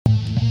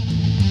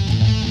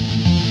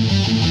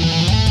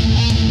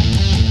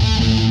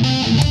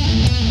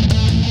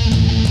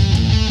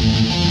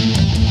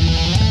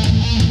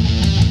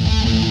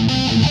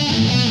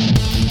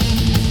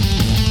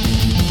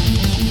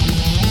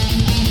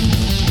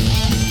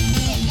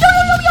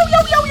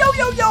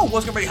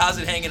what's going on, everybody? How's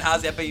it hanging?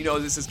 How's it? You know,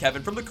 this is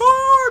Kevin from the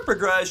Chord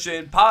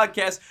Progression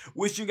Podcast.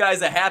 Wish you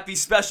guys a happy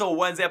special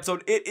Wednesday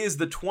episode. It is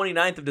the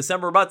 29th of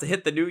December. We're about to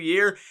hit the new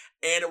year,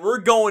 and we're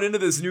going into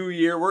this new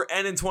year. We're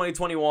ending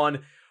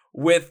 2021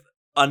 with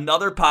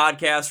another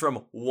podcast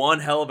from one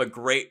hell of a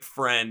great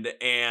friend,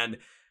 and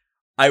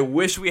I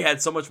wish we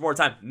had so much more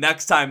time.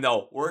 Next time,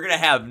 though, we're going to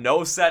have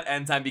no set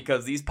end time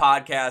because these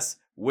podcasts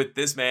with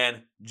this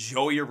man,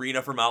 Joey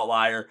Arena from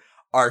Outlier,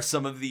 are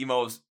some of the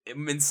most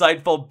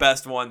insightful,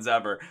 best ones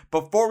ever.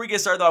 Before we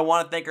get started, though, I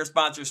want to thank our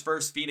sponsors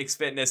first, Phoenix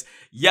Fitness.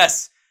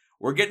 Yes,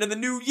 we're getting to the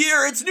new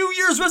year. It's New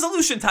Year's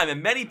resolution time,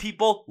 and many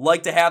people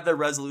like to have their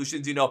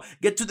resolutions,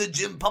 get to the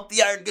gym, pump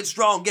the iron, get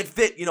strong, get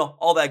fit,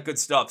 all that good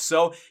stuff.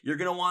 So you're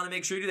going to want to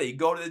make sure you do that. You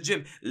go to the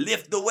gym,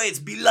 lift the weights,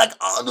 be like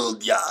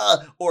Arnold, yeah,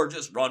 or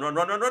just run,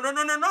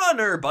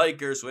 or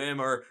bike, or swim,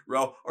 or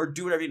row, or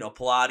do whatever,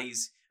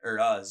 Pilates, or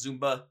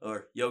Zumba,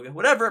 or yoga,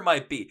 whatever it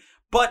might be.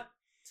 But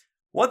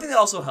one thing that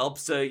also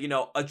helps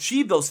to,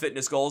 achieve those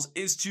fitness goals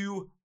is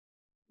to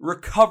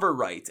recover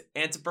right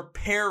and to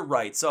prepare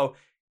right. So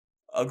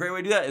a great way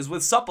to do that is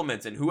with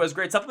supplements. And who has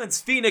great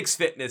supplements? Phoenix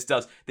Fitness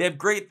does. They have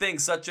great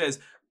things such as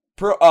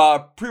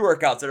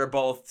pre-workouts that are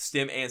both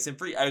stim and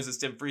stim-free. I use the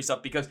stim-free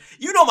stuff because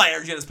my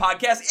energy in this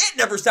podcast. It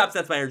never stops.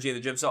 That's my energy in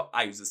the gym. So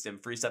I use the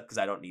stim-free stuff because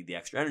I don't need the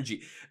extra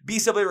energy.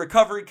 B-Subway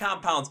recovery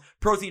compounds,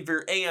 protein for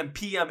your AM,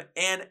 PM,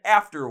 and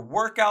after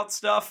workout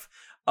stuff,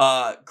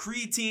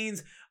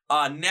 creatines,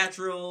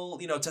 natural,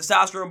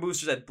 testosterone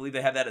boosters. I believe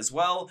they have that as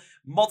well.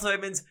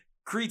 Multivitamins,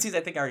 creatines.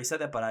 I think I already said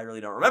that, but I really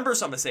don't remember,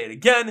 so I'm going to say it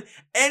again.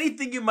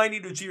 Anything you might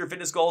need to achieve your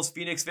fitness goals,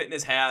 Phoenix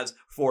Fitness has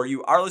for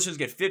you. Our listeners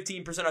get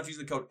 15% off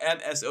using the code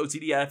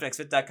MSOTD at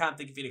fnxfit.com.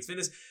 Thank you, Phoenix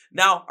Fitness.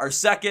 Now, our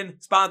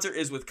second sponsor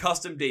is with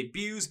Custom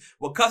Debuts.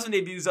 What Custom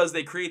Debuts does,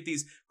 they create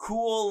these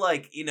cool,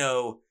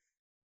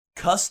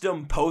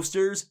 custom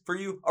posters for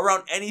you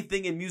around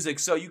anything in music.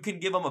 So you can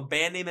give them a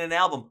band name and an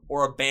album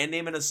or a band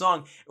name and a song.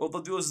 And what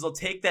they'll do is they'll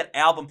take that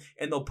album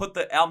and they'll put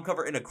the album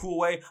cover in a cool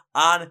way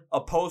on a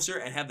poster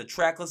and have the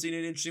track listing in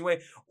an interesting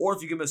way. Or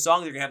if you give them a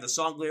song, they're going to have the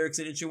song lyrics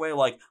in an interesting way,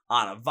 like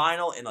on a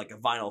vinyl, in like a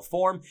vinyl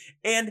form.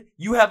 And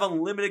you have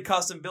unlimited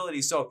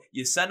customability. So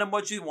you send them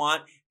what you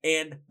want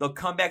and they'll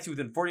come back to you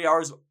within 48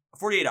 hours,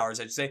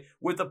 I should say,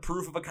 with a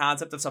proof of a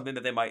concept of something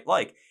that they might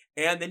like.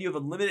 And then you have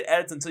unlimited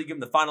edits until you give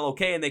them the final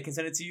okay, and they can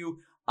send it to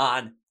you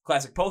on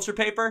classic poster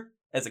paper,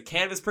 as a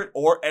canvas print,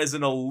 or as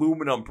an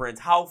aluminum print.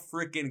 How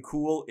freaking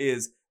cool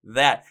is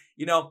that?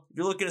 If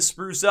you're looking to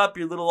spruce up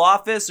your little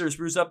office or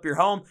spruce up your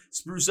home,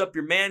 spruce up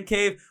your man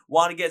cave,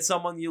 want to get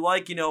someone you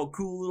like,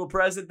 cool little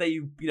present that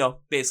you,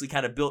 basically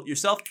kind of built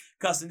yourself,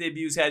 Custom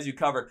Debuts has you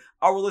covered.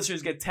 Our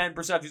listeners get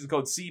 10% off using the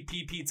code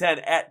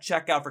CPP10 at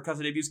checkout for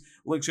Custom Debuts.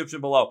 Link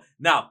description below.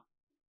 Now,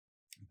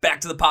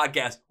 back to the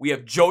podcast. We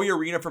have Joey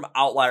Arena from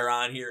Outlier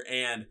on here,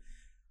 and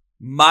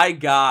my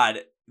God,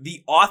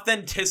 the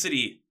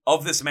authenticity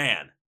of this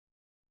man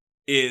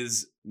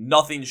is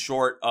nothing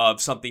short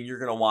of something you're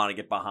going to want to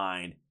get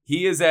behind.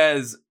 He is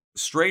as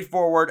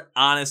straightforward,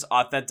 honest,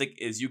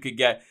 authentic as you could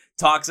get.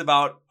 Talks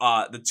about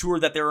the tour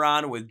that they were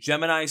on with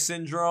Gemini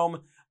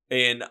Syndrome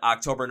in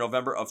October,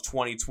 November of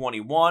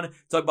 2021.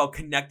 Talk about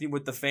connecting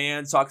with the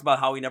fans. Talks about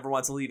how he never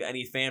wants to leave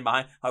any fan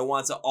behind. How he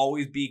wants to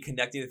always be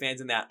connecting to the fans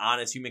in that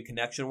honest human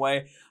connection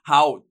way.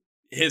 How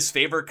his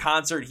favorite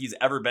concert he's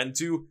ever been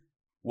to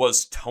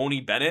was Tony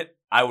Bennett.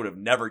 I would have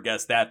never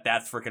guessed that.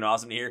 That's freaking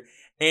awesome to hear.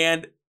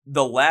 And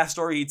the last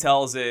story he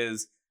tells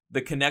is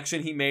the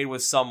connection he made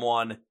with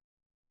someone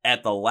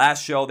at the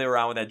last show they were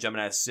on with that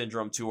Gemini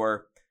Syndrome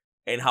tour,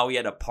 and how he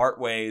had to part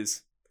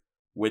ways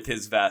with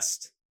his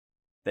vest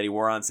that he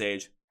wore on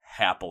stage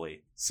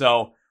happily.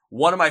 So,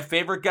 one of my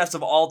favorite guests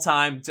of all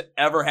time to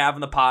ever have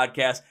in the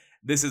podcast.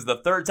 This is the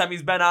third time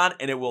he's been on,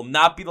 and it will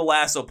not be the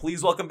last. So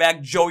please welcome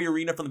back Joey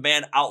Arena from the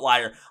band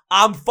Outlier.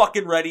 I'm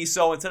fucking ready.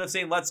 So instead of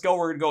saying let's go,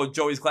 we're going to go with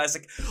Joey's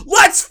classic.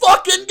 Let's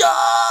fucking go!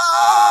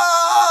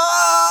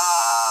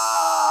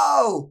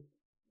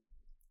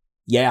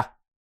 Yeah.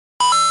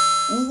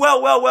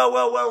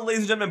 Well,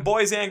 ladies and gentlemen,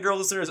 boys and girls,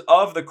 listeners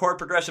of the Chord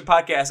Progression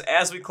Podcast,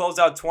 as we close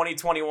out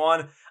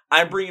 2021,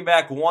 I'm bringing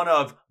back one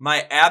of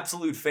my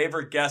absolute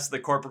favorite guests of the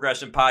Chord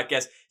Progression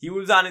Podcast. He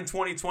was on in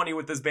 2020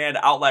 with his band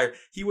Outlier.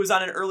 He was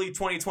on in early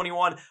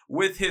 2021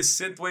 with his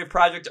synthwave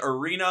project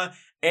Arena.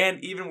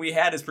 And even we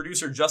had his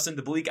producer Justin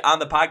DeBleek on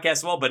the podcast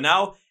as well. But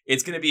now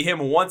it's going to be him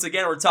once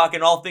again. We're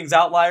talking all things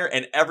Outlier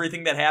and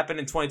everything that happened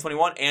in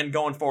 2021 and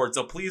going forward.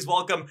 So please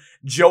welcome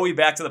Joey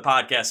back to the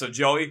podcast. So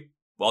Joey,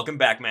 welcome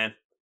back, man.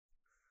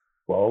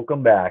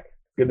 Welcome back.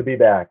 Good to be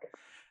back.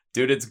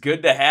 Dude, it's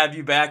good to have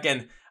you back.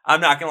 And I'm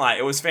not going to lie,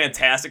 it was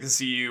fantastic to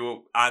see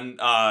you on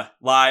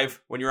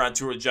live when you were on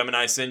tour with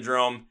Gemini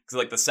Syndrome.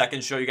 Because the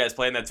second show you guys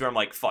played in that tour, I'm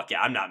like, fuck yeah,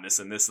 I'm not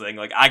missing this thing.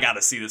 I got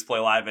to see this play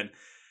live. And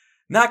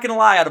not going to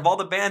lie, out of all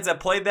the bands that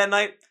played that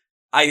night,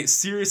 I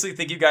seriously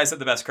think you guys had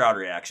the best crowd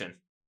reaction.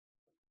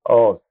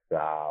 Oh,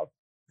 stop.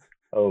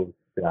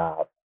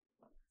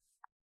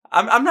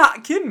 I'm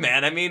not kidding,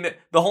 man. I mean,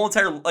 the whole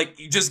entire, like,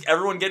 you just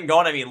everyone getting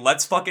going. I mean,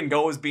 let's fucking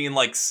go is being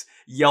like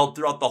yelled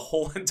throughout the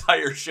whole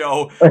entire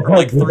show from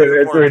like 3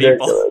 or 4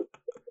 people.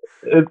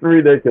 It's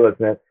ridiculous,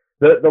 man.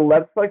 The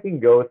let's fucking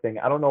go thing.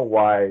 I don't know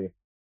why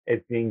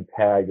it's being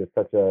tagged as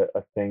such a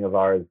thing of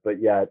ours,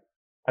 but yet,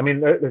 I mean,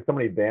 there's so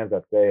many bands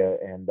that say it,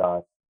 and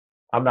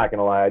I'm not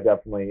gonna lie,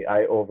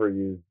 I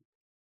overuse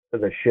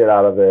the shit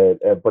out of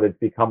it, but it's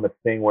become a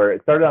thing where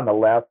it started on the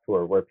last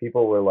tour where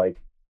people were like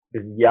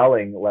just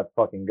yelling, "Let's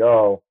fucking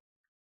go,"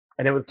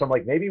 and it was from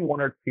like maybe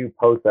 1 or 2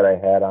 posts that I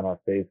had on our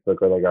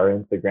Facebook or like our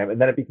Instagram,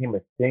 and then it became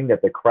a thing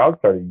that the crowd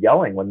started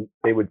yelling when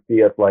they would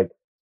see us like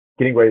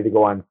getting ready to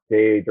go on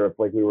stage, or if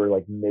like we were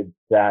like mid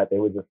set, they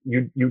would just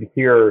you'd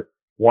hear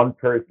one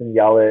person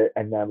yell it,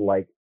 and then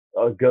like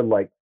a good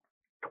like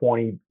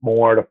 20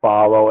 more to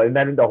follow, and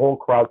then the whole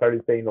crowd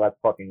started saying "Let's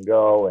fucking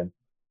go," and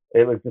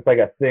it was just like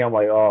a thing. I'm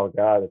like, oh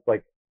god, it's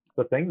like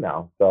it's a thing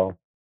now. So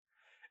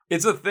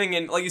it's a thing,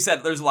 and like you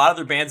said, there's a lot of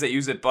other bands that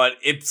use it, but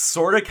it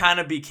sort of kind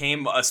of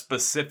became a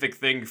specific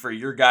thing for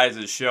your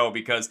guys' show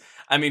because,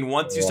 I mean,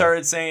 once you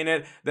started saying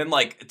it, then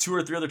like 2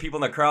 or 3 other people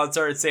in the crowd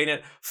started saying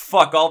it.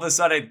 Fuck, all of a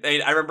sudden,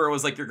 I remember it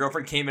was like your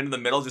girlfriend came into the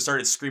middle, just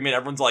started screaming.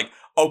 Everyone's like,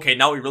 okay,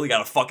 now we really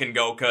gotta fucking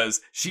go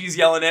because she's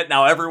yelling it.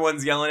 Now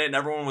everyone's yelling it, and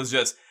everyone was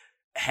just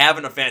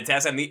having a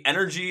fantastic, and the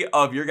energy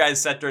of your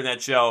guys' set during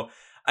that show.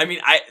 I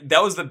mean,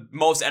 that was the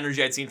most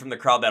energy I'd seen from the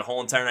crowd that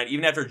whole entire night.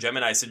 Even after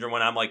Gemini Syndrome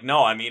went, I'm like,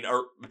 no, I mean,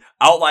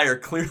 Outlier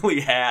clearly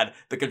had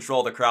the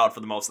control of the crowd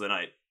for the most of the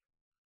night.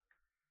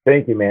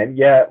 Thank you, man.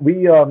 Yeah,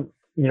 we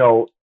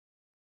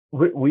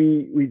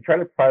we try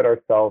to pride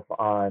ourselves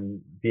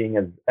on being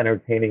as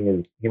entertaining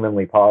as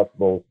humanly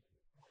possible,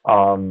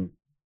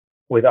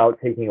 without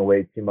taking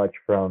away too much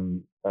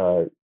from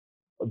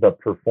the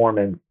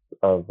performance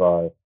of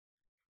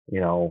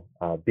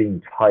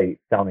being tight,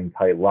 sounding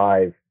tight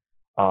live.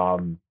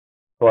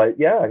 But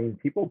yeah, I mean,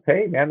 people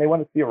pay, man. They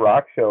want to see a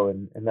rock show,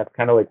 and that's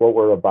kind of like what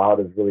we're about,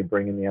 is really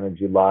bringing the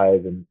energy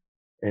live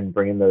and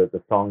bringing the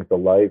songs to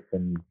life,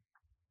 and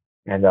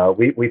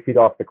we feed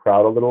off the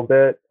crowd a little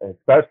bit,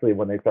 especially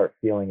when they start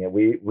feeling it.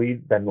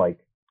 We've been like,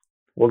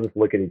 we'll just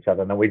look at each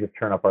other, and then we just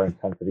turn up our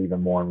intensity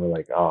even more, and we're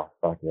like, oh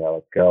fuck yeah,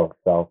 let's go.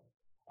 So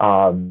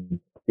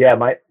yeah,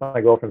 my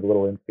girlfriend's a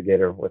little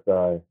instigator with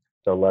the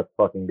let's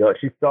fucking go.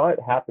 She saw it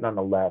happen on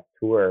the last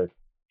tour.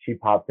 She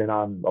popped in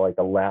on like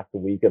the last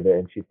week of it,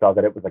 and she saw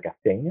that it was like a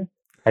thing,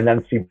 and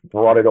then she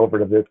brought it over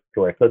to this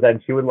tour. So then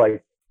she would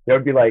like, there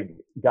would be like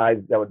guys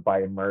that would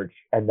buy merch,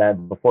 and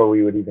then before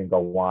we would even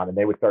go on, and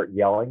they would start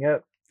yelling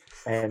it,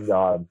 and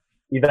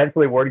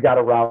eventually word got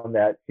around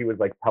that she was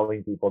like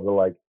telling people to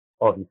like,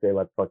 oh, if you say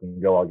let's fucking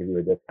go, I'll give you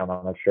a discount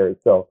on a shirt.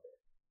 So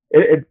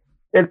it's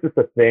just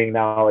a thing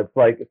now. It's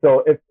like,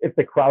 so if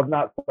the crowd's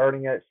not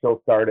starting it,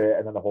 she'll start it,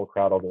 and then the whole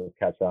crowd will just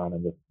catch on,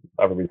 and just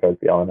everybody starts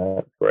yelling it.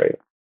 It's great.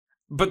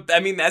 But I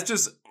mean, that's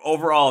just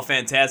overall a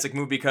fantastic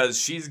move because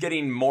she's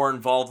getting more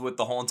involved with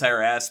the whole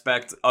entire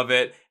aspect of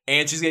it,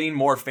 and she's getting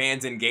more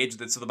fans engaged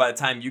with it. So that by the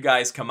time you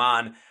guys come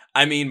on,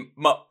 I mean,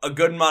 a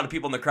good amount of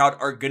people in the crowd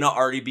are gonna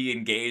already be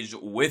engaged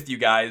with you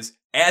guys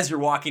as you're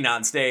walking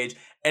on stage.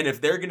 And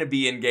if they're gonna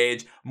be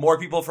engaged, more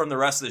people from the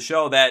rest of the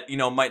show that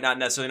might not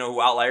necessarily know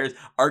who Outlier is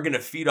are gonna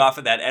feed off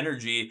of that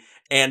energy,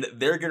 and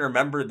they're gonna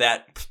remember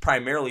that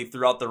primarily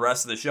throughout the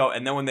rest of the show.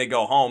 And then when they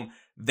go home,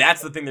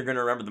 that's the thing they're going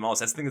to remember the most.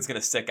 That's the thing that's going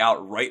to stick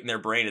out right in their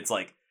brain. It's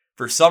like,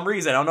 for some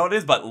reason, I don't know what it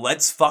is, but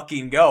let's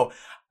fucking go.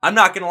 I'm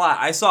not going to lie.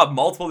 I saw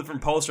multiple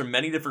different posts from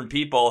many different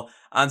people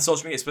on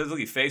social media,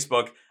 specifically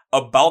Facebook,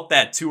 about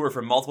that tour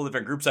from multiple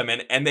different groups I'm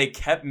in. And they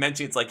kept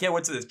mentioning, it's like, yeah,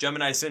 what's this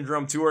Gemini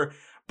Syndrome tour?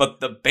 But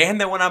the band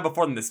that went on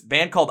before them, this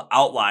band called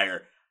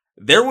Outlier,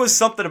 there was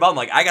something about them.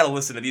 Like, I got to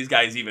listen to these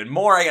guys even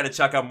more. I got to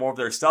check out more of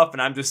their stuff.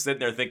 And I'm just sitting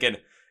there thinking,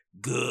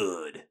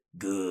 good.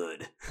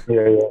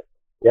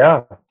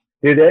 Yeah.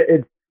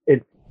 Dude,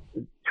 it's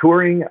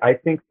touring. I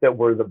think that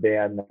we're the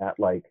band that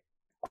like,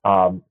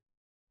 I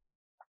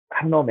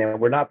don't know, man.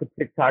 We're not the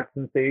TikTok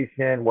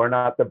sensation. We're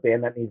not the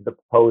band that needs to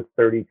post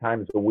 30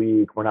 times a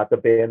week. We're not the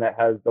band that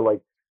has the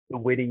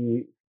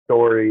witty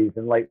stories,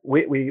 and like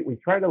we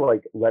try to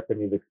like let the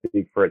music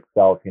speak for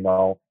itself.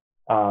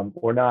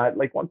 We're not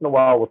like, once in a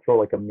while we'll throw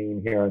like a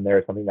meme here and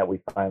there, something that we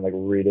find like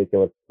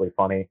ridiculously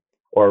funny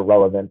or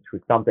relevant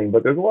to something.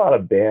 But there's a lot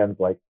of bands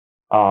like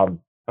I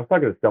was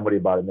talking to somebody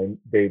about it, and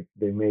they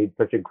made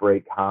such a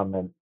great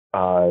comment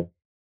as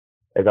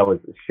I was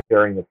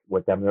sharing this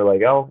with them. They're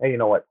like, oh, hey, you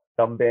know what?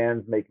 Some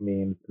bands make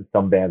memes and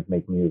some bands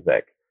make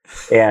music,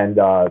 and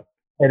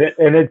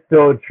it's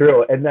so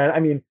true. And then, I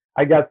mean,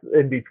 I guess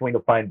in between,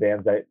 you'll find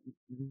bands that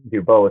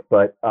do both,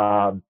 but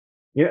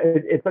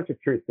it's such a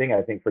true thing,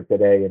 I think, for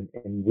today.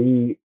 And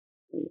we,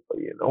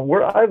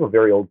 I have a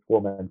very old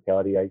school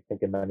mentality, I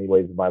think, in many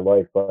ways of my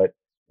life, but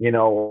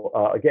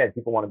again,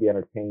 people want to be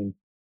entertained,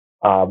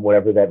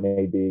 whatever that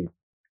may be.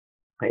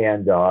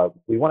 And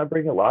we want to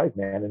bring it live,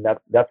 man. And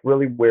that's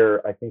really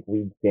where I think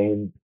we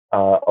gained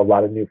a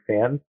lot of new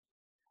fans.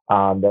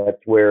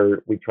 That's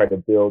where we try to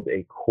build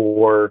a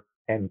core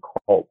and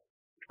cult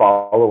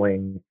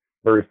following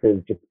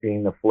versus just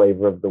being the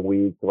flavor of the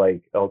week.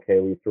 Like, okay,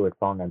 we threw a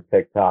song on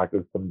TikTok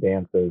with some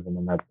dances and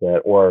then that's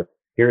it. Or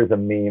here's a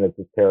meme, it's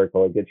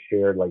hysterical. It gets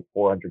shared like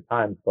 400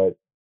 times, but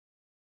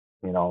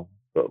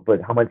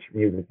but how much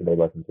music do they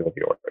listen to of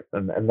yours?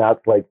 And that's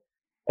like,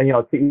 and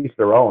to each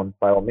their own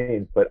by all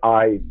means, but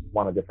I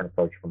want a different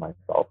approach for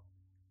myself.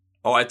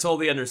 Oh, I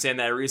totally understand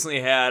that. I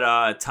recently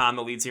had Tom,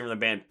 the lead singer of the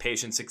band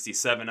Patient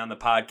 67, on the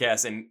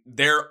podcast, and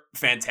they're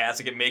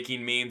fantastic at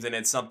making memes, and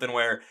it's something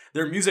where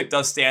their music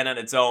does stand on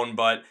its own,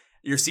 but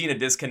you're seeing a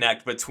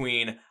disconnect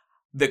between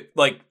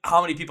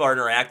how many people are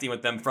interacting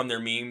with them from their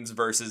memes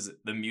versus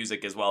the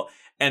music as well.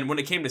 And when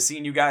it came to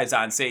seeing you guys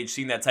on stage,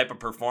 seeing that type of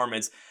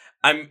performance,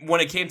 when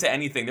it came to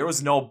anything, there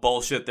was no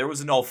bullshit, there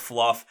was no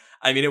fluff.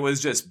 I mean, it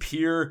was just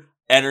pure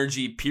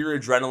energy, pure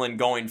adrenaline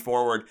going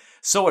forward.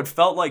 So it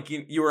felt like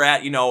you were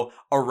at,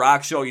 a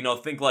rock show,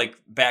 think like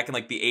back in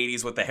like the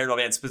 80s with the hair metal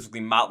band,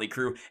 specifically Motley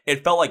Crue.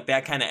 It felt like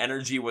that kind of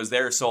energy was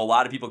there. So a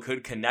lot of people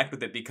could connect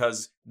with it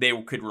because they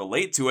could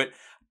relate to it.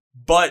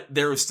 But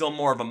there was still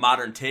more of a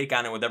modern take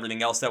on it with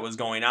everything else that was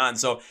going on.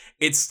 So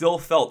it still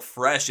felt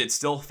fresh. It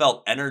still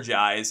felt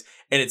energized.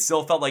 And it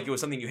still felt like it was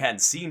something you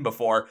hadn't seen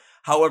before.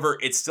 However,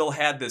 it still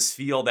had this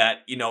feel that,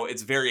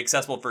 it's very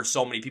accessible for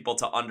so many people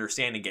to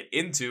understand and get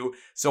into.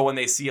 So when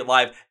they see it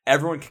live,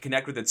 everyone can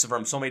connect with it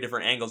from so many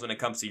different angles when it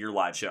comes to your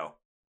live show.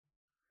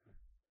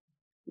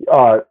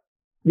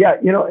 Yeah,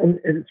 and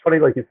it's funny,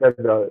 like you said,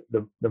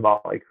 the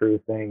Motley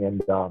Crue thing.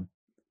 And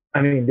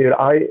I mean, dude,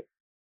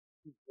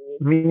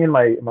 me and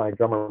my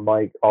drummer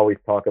Mike always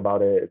talk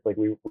about it. It's like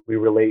we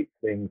relate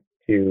things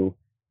to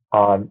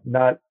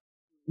not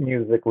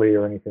musically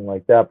or anything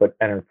like that, but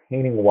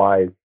entertaining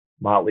wise,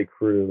 Motley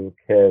Crue,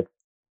 Kiss,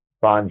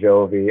 Bon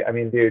Jovi. I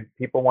mean, dude,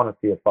 people want to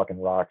see a fucking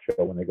rock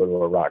show when they go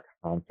to a rock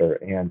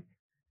concert. And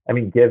I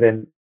mean,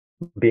 given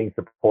being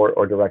support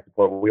or direct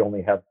support, we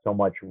only have so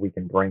much we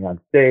can bring on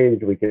stage.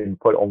 We can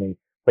only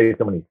play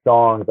so many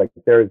songs. Like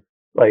there's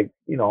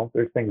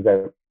there's things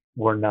that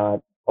we're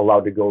not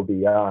allowed to go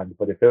beyond.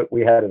 But if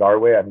we had it our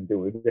way, I mean, dude,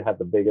 we would have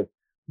the biggest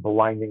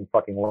blinding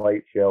fucking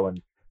light show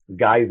and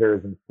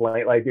geysers and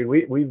flame. Like, dude,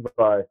 we've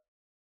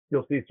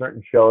you'll see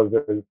certain shows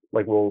that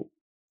like we'll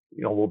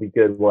be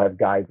good. We'll have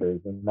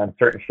geysers, and then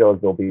certain shows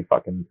there'll be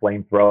fucking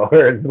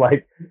flamethrowers.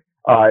 Like,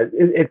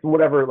 it's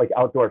whatever. Like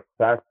outdoor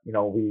fest,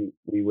 we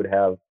would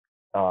have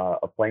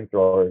a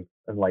flamethrower,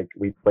 and like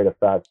we played a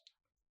fest,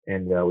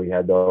 and we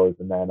had those,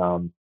 and then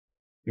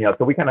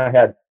so we kind of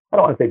had, I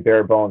don't want to say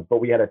bare bones,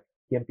 but we had a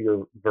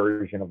skimpier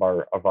version of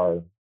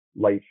our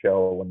light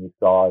show when you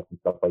saw us and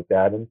stuff like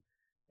that. And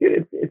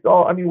it's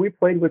all. I mean, we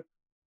played with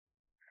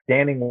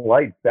standing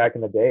lights back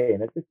in the day,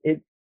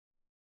 and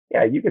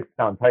yeah, you could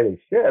sound tight as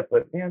shit,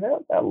 but man,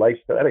 that light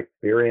show, that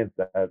experience,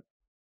 that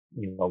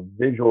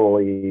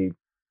visually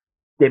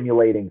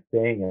stimulating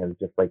thing is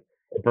just like,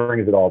 it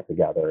brings it all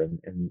together.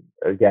 And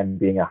again,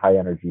 being a high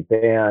energy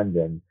band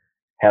and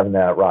having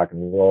that rock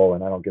and roll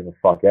and I don't give a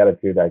fuck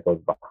attitude that goes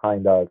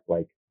behind us,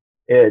 like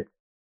it's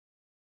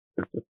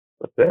just,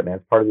 that's it, man.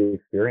 It's part of the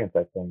experience,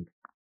 I think.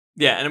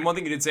 Yeah, and one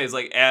thing you did say is,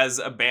 like, as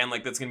a band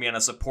like that's going to be on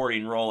a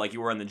supporting role, like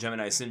you were on the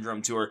Gemini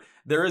Syndrome tour,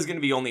 there is going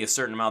to be only a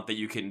certain amount that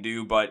you can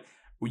do, but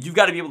you've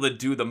got to be able to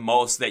do the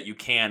most that you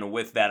can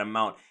with that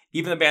amount.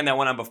 Even the band that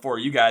went on before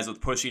you guys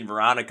with Pushing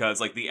Veronica, it's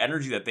like the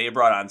energy that they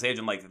brought on stage,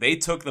 I'm like, they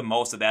took the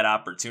most of that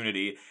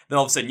opportunity. Then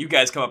all of a sudden you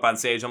guys come up on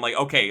stage, I'm like,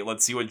 okay,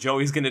 let's see what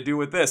Joey's going to do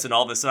with this. And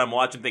all of a sudden I'm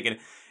watching thinking,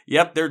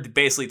 yep, they're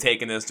basically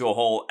taking this to a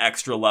whole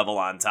extra level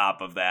on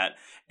top of that.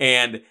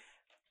 And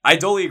I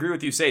totally agree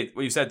with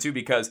what you said too,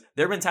 because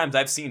there have been times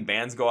I've seen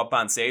bands go up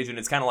on stage and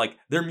it's kind of like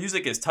their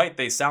music is tight,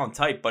 they sound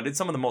tight, but it's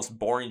some of the most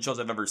boring shows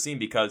I've ever seen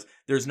because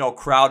there's no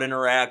crowd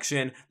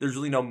interaction, there's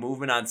really no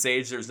movement on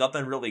stage, there's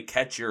nothing really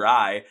catch your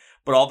eye.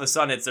 But all of a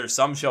sudden there's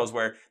some shows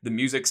where the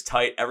music's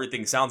tight,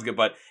 everything sounds good,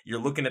 but you're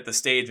looking at the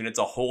stage and it's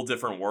a whole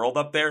different world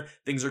up there.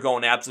 Things are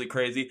going absolutely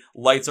crazy.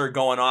 Lights are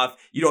going off.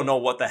 You don't know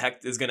what the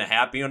heck is going to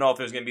happen. You don't know if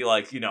there's going to be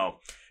like,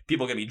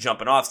 people are going to be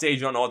jumping off stage.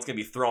 You don't know what's going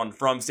to be thrown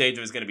from stage.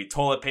 If it's going to be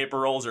toilet paper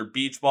rolls or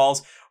beach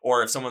balls,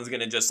 or if someone's going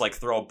to just like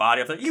throw a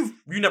body off there. You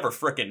never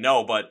freaking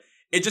know, but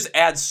it just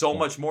adds so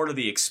much more to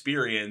the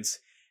experience.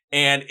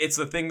 And it's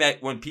the thing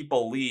that when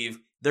people leave,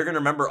 they're going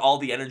to remember all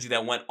the energy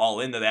that went all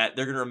into that.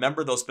 They're going to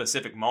remember those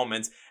specific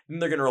moments,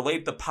 and they're going to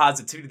relate the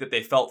positivity that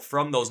they felt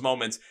from those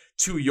moments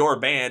to your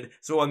band.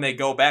 So when they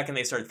go back and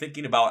they start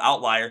thinking about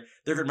Outlier,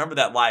 they're going to remember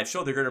that live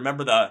show. They're going to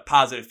remember the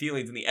positive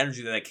feelings and the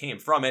energy that came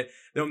from it.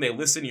 Then when they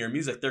listen to your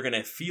music, they're going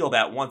to feel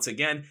that once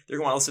again. They're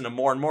going to listen to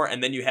more and more,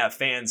 and then you have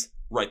fans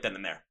right then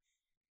and there.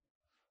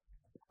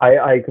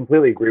 I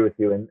completely agree with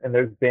you. And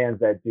there's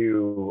bands that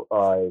do,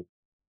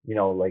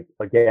 like,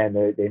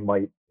 again, they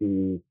might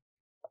be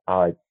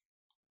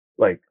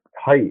like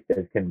tight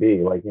as can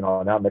be, like,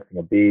 not missing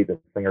a beat. The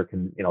singer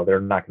can, they're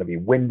not going to be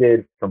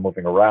winded from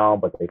moving around,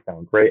 but they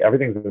sound great.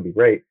 Everything's going to be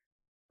great.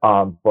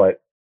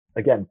 But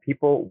again,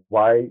 people,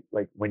 why,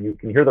 like, when you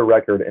can hear the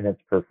record in its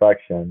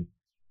perfection,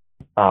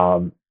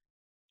 there's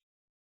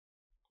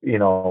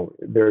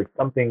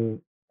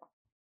something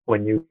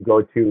when you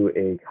go to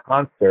a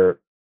concert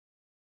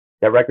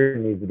that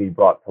record needs to be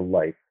brought to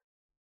life.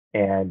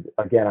 And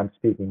again, I'm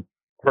speaking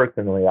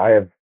personally.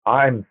 I'm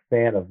a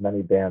fan of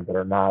many bands that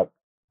are not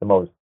the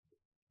most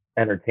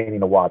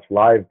entertaining to watch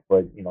live,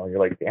 but you're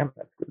like, damn,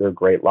 they're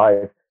great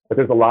live. But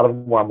there's a lot of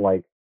them where I'm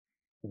like,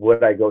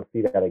 would I go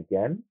see that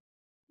again?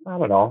 I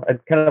don't know.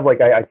 It's kind of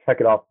like I check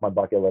it off my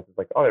bucket list. It's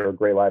like, oh, they were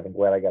great live and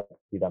glad I got to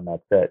see them.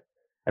 That's it.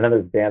 And then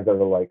there's bands that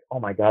are like, oh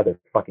my God, they're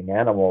fucking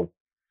animals.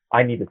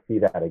 I need to see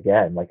that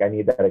again. Like I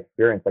need that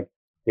experience. Like,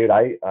 dude,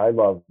 I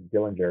love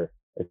Dillinger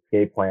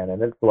Escape Plan,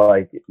 and it's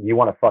like, you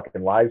want a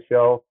fucking live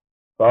show?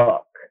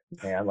 Fuck,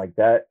 man. Like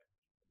that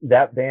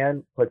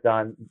band puts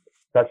on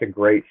such a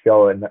great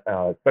show, and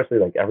especially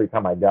like Every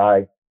Time I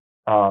Die,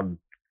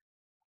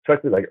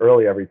 especially like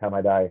early Every Time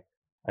I Die.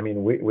 I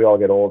mean, we all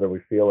get older, we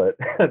feel it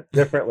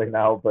differently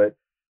now, but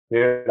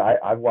dude,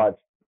 I've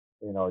watched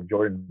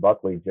Jordan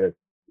Buckley just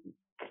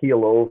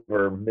keel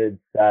over mid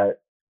set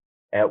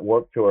at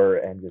Warped Tour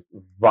and just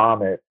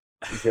vomit.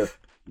 Just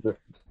the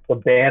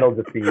band will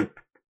just be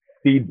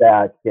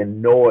feedback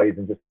and noise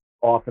and just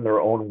off in their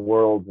own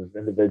worlds as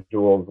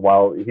individuals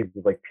while he's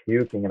just like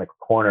puking in a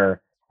corner.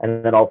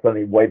 And then all of a sudden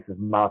he wipes his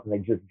mouth and they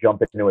just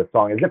jump into a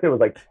song as if it was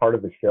like part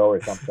of the show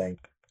or something.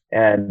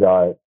 And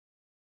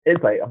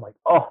it's like, I'm like,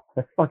 oh,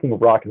 that's fucking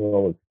rock and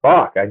roll as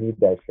fuck. I need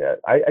that shit.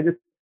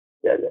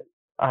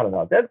 I don't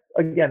know.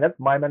 That's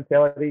my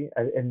mentality.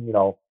 And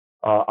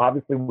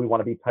obviously we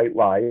want to be tight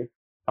live,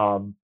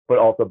 but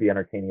also be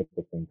entertaining at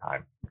the same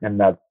time. And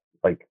that's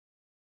like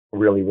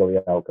really, really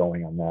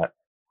outgoing on that.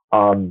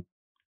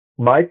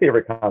 My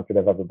favorite concert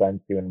I've ever been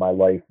to in my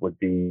life would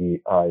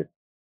be,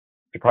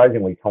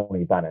 surprisingly,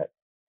 Tony Bennett.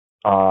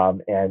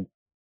 And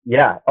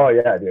yeah, oh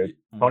yeah, dude.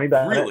 Tony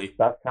Bennett, really?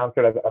 Best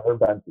concert I've ever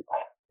been to.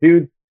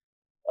 Dude,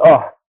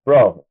 oh,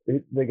 bro,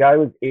 the guy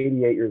was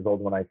 88 years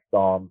old when I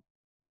saw him.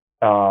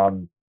 I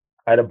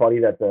had a buddy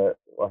that's a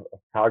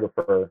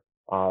photographer,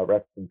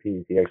 rest in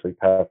peace. He actually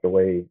passed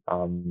away,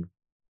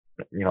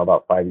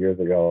 about 5 years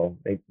ago,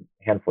 a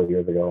handful of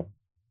years ago.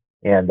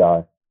 And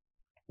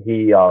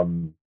he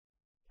goes,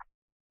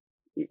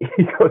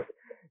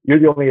 "You're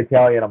the only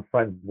Italian I'm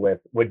friends with.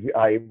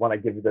 I want to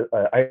give you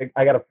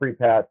I got a free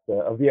pass,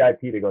 a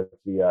VIP to go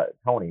see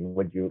Tony.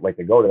 Would you like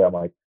to go to that?" I'm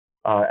like,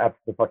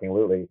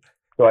 absolutely.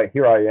 So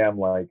here I am,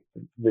 like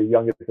the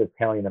youngest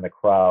Italian in the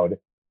crowd,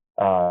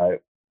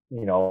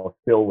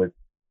 still with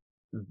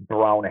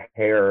brown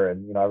hair,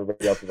 and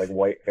everybody else is like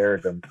white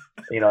haired and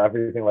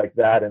everything like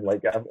that, and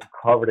like I'm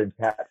covered in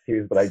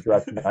tattoos, but I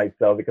dressed nice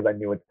though because I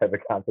knew what type of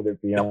concert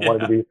it'd be. I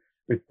wanted to be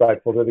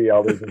respectful to the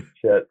elders and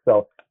shit.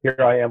 So here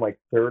I am, like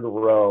third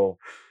row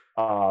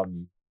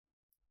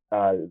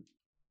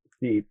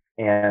seats,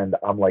 and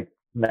I'm like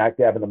smack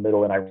dab in the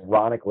middle, and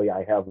ironically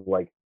I have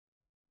like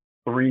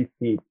 3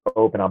 seats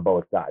open on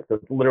both sides. So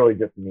it's literally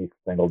just me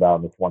singled out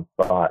in this one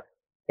spot.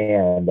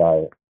 And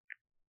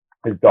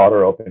his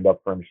daughter opened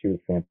up for him. She was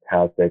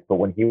fantastic. But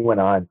when he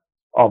went on,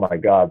 oh my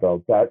God,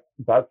 bro,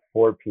 that's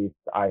 4-piece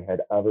I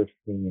had ever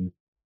seen.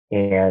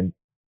 And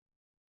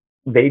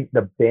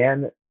the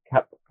band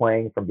kept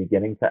playing from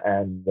beginning to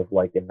end of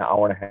like an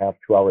hour and a half,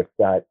 2-hour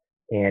set.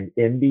 And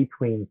in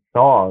between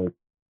songs,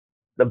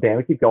 the band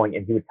would keep going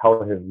and he would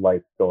tell his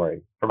life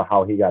story from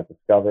how he got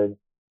discovered,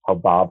 how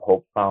Bob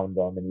Hope found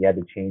him, and he had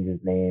to change his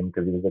name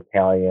because he was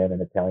Italian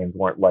and Italians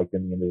weren't liked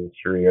in the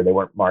industry or they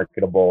weren't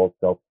marketable.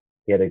 So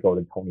he had to go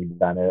to Tony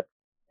Bennett.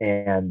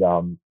 And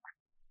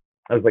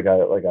it was like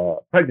a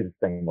prejudice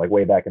thing, like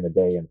way back in the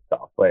day and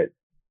stuff. But,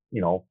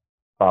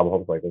 Bob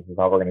Hope's like, this is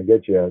how we're going to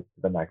get you to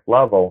the next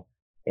level.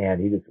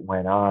 And he just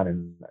went on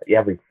and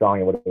every song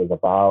and what it was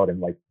about.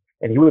 And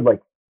he would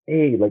like,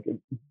 hey, like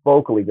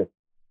vocally just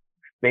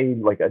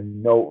fade like a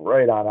note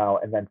right on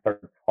out and then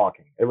start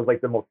talking. It was like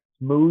the most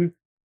smooth,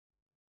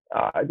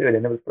 dude,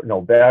 and there was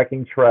no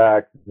backing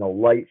tracks, no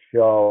light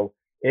show.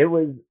 It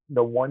was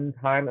the one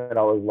time that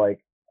I was like,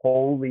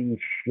 holy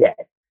shit,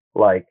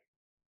 like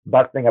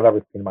best thing I've ever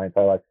seen in my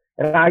entire life.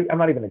 And I'm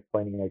not even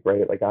explaining it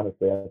great. Like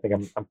honestly, I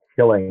think I'm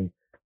killing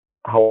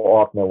how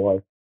awesome it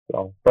was.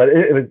 So, but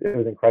it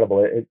was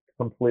incredible. It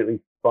completely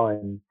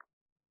spun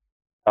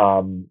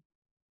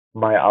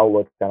my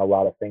outlook on a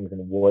lot of things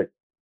and what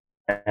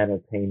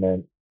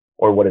entertainment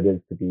or what it is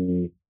to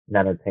be an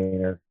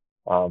entertainer.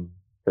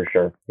 For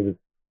sure, it was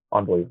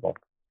unbelievable.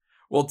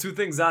 Well, 2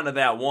 things onto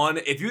that. One,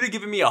 if you'd have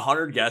given me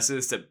 100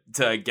 guesses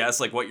to guess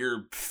like what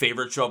your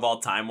favorite show of all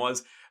time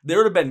was, there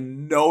would have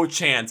been no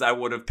chance I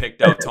would have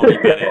picked out Tony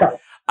Bennett.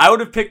 I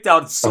would have picked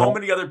out so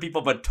many other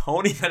people, but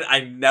Tony Bennett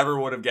I never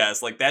would have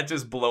guessed. Like that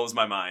just blows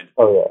my mind.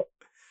 Oh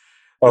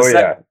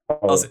yeah.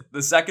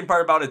 The second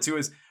part about it too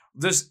is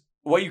just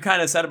what you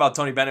kind of said about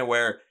Tony Bennett,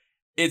 where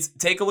it's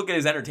take a look at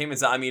his entertainment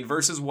style. I mean,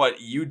 versus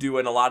what you do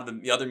and a lot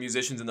of the other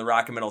musicians in the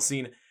rock and metal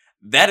scene.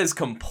 That is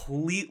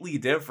completely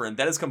different.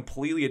 That is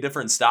completely a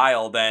different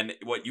style than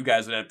what you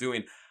guys would end up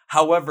doing.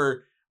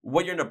 However,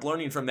 what you end up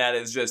learning from that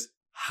is just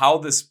how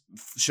this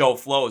show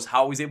flows,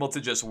 how he's able to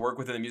just work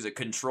within the music,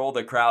 control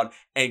the crowd,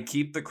 and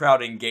keep the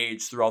crowd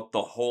engaged throughout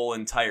the whole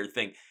entire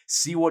thing.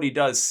 See what he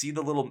does. See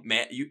the little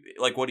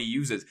like what he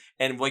uses.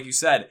 And like you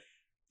said,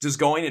 just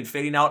going and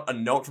fading out a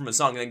note from a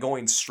song and then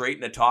going straight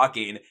into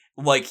talking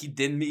like he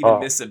didn't even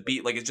miss a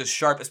beat. Like, it's just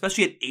sharp,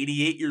 especially at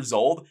 88 years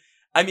old.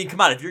 I mean,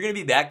 come on, if you're going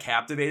to be that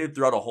captivated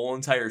throughout a whole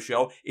entire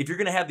show, if you're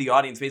going to have the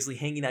audience basically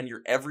hanging on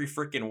your every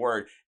freaking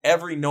word,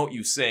 every note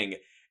you sing,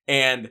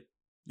 and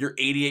you're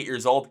 88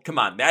 years old, come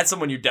on, that's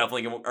someone you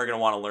definitely are going to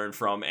want to learn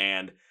from.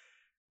 And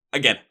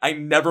again, I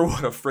never would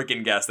have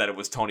freaking guessed that it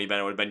was Tony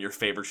Bennett would have been your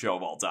favorite show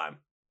of all time.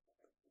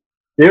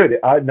 Dude,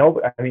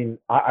 no, I mean,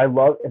 I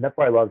love, and that's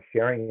why I love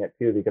sharing it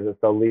too, because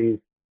it's the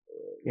least,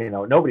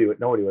 nobody would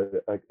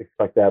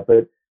expect that.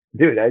 But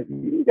dude,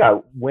 you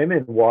got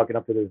women walking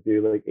up to this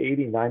dude, like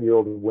 80,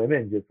 90-year-old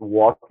women just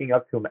walking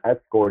up to him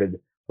escorted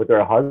with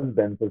their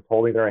husbands, just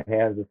holding their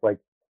hands, just like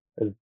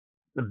this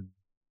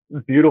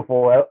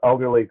beautiful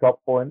elderly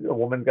couple, and the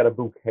woman's got a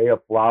bouquet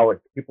of flowers.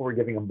 People were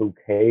giving them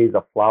bouquets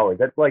of flowers.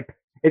 That's like,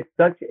 it's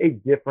such a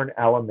different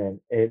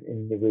element,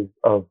 and it was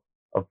of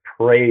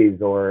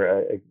praise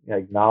or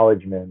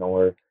acknowledgement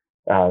or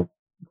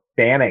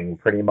standing,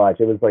 pretty much.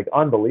 It was like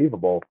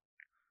unbelievable.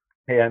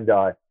 And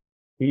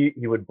he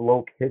would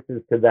blow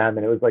kisses to them,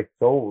 and it was like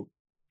so,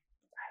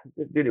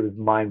 dude, it was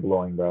mind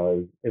blowing,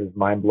 bro. It was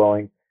mind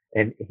blowing.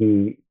 And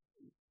he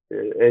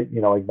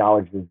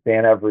acknowledged his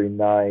band every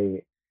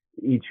night,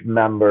 each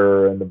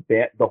member, and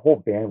the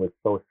whole band was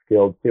so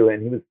skilled too.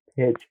 And he was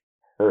pitch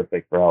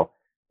perfect, bro.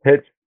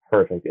 Pitch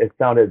perfect. It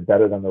sounded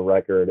better than the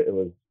record. It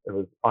was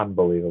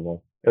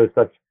unbelievable. It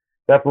was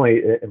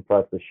definitely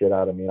impressed the shit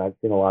out of me. And I've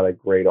seen a lot of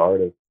great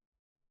artists,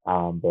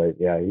 but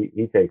yeah,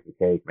 he takes the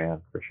cake,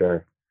 man, for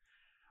sure.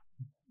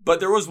 But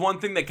there was one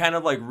thing that kind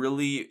of like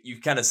really, you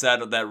kind of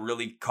said that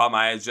really caught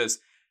my eye, is just,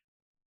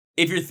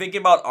 if you're thinking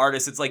about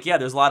artists, it's like, yeah,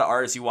 there's a lot of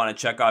artists you want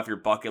to check off your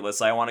bucket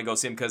list. I want to go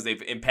see them because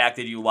they've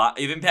impacted you a lot.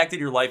 They've impacted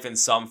your life in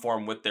some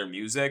form with their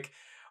music.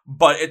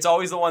 But it's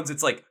always the ones,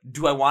 it's like,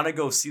 do I want to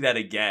go see that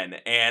again?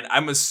 And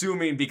I'm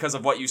assuming because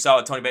of what you saw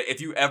with Tony Bennett, if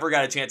you ever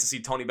got a chance to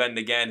see Tony Bennett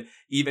again,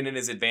 even in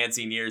his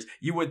advancing years,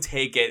 you would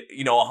take it,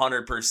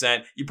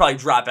 100%. You'd probably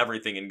drop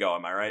everything and go.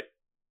 Am I right?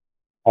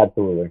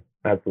 Absolutely.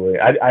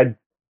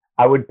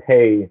 I would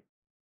pay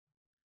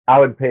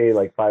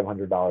like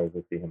 $500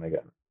 to see him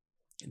again.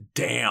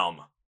 Damn.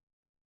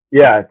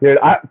 Yeah, dude.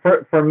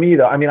 For me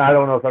though, I mean, I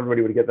don't know if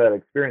everybody would get that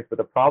experience, but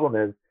the problem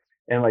is,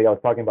 and like I was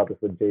talking about this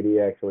with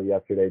JD actually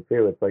yesterday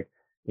too. It's like,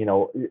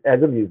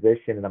 as a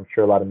musician, and I'm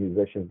sure a lot of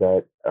musicians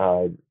that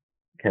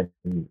can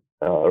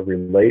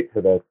relate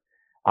to this,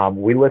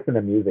 we listen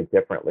to music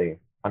differently.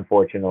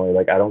 Unfortunately,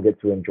 like I don't get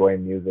to enjoy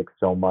music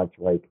so much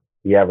like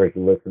the average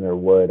listener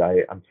would.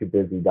 I'm too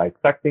busy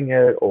dissecting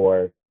it,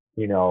 or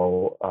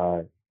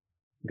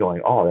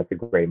going, oh, that's a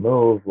great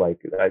move. Like,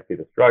 I see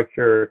the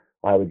structure.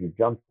 Why would you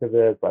jump to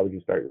this? Why would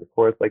you start your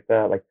chorus like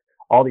that? Like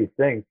all these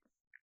things.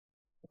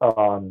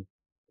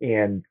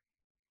 And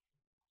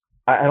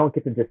I don't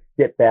get to just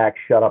sit back,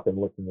 shut up,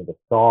 and listen to the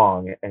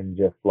song and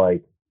just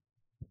like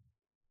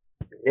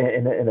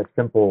in a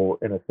simple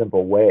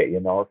way,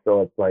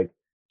 So it's like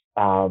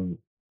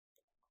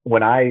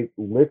when I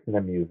listen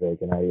to music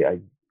and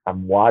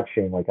I'm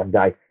watching, like I'm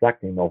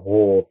dissecting the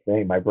whole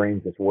thing, my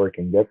brain's just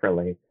working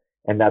differently.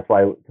 And that's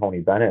why Tony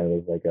Bennett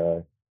was like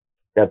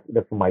that's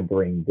what my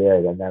brain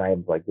did. And then I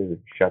was like,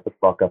 dude, shut the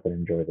fuck up and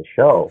enjoy the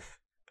show.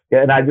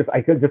 Yeah, and I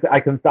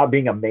couldn't stop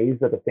being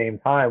amazed at the same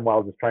time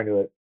while just trying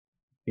to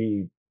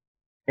be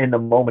in the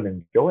moment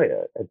and enjoy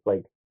it. It's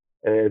like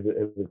it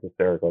was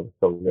hysterical.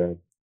 So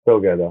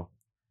good though.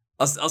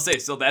 I'll say,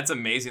 so that's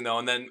amazing though.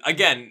 And then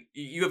again,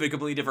 you have a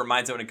completely different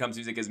mindset when it comes to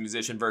music as a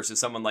musician versus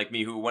someone like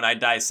me who, when I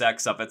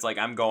dissect stuff, it's like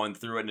I'm going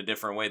through it in a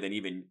different way than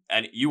even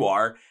you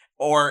are.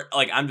 Or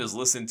like I'm just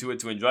listening to it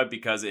to enjoy it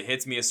because it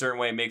hits me a certain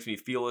way, it makes me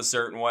feel a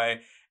certain way,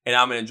 and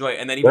I'm gonna enjoy it.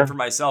 And then even for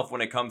myself, when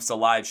it comes to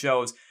live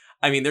shows,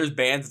 I mean, there's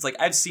bands, it's like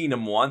I've seen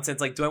them once, and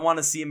it's like, do I want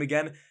to see them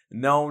again?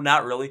 No,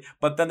 not really.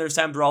 But then there's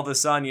times where all of a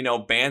sudden,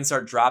 bands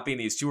start dropping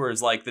these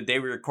tours. Like the day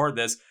we record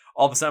this,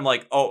 all of a sudden I'm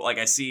like, oh, like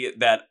I see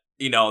that,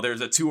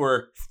 there's a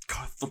tour,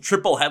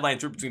 triple headline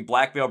tour between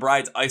Black Veil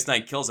Brides, Ice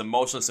Nine Kills, and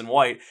Motionless in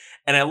White.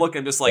 And I look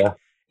and just like,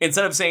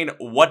 instead of saying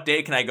what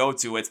day can I go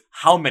to, it's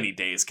how many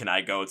days can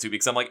I go to?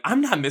 Because I'm like,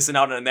 I'm not missing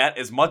out on that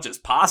as much as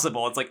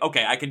possible. It's like,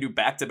 okay, I can do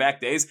back-to-back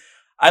days.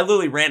 I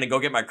literally ran and go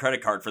get my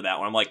credit card for that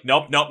one. I'm like,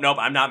 nope.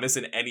 I'm not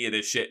missing any of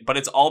this shit. But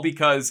it's all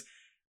because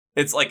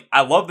it's like,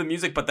 I love the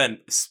music, but then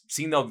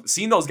seeing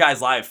those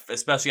guys live,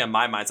 especially on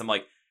my minds, I'm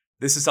like,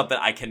 this is something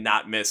I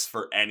cannot miss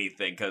for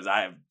anything because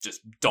I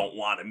just don't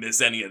want to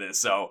miss any of this.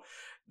 So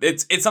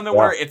it's something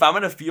where if I'm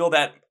going to feel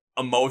that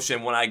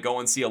emotion when I go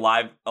and see a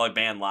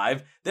band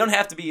live, they don't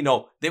have to be,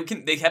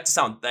 they have to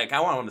sound like, I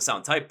want them to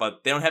sound tight,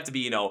 but they don't have to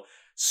be,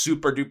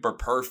 super duper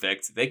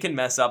perfect. They can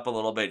mess up a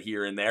little bit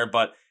here and there,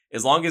 but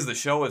as long as the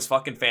show is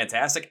fucking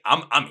fantastic,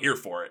 I'm here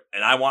for it.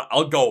 And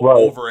I'll go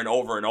over and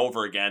over and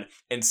over again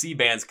and see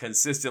bands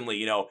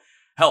consistently,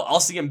 hell, I'll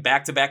see them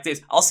back-to-back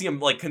days. I'll see them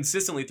like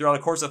consistently throughout a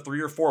course of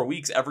 3 or 4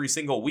 weeks, every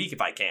single week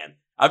if I can.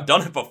 I've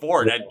done it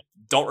before and I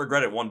don't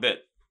regret it one bit.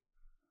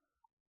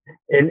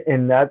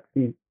 And that's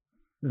the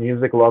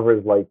music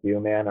lovers like you,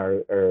 man,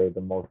 are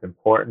the most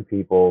important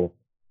people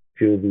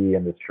to the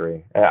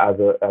industry as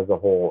a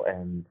whole.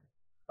 And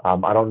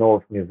I don't know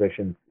if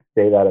musicians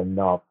say that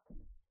enough,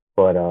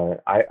 but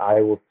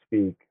I will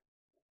speak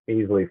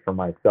easily for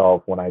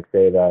myself when I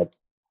say that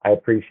I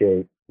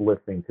appreciate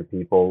listening to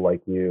people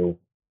like you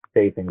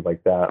say things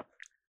like that.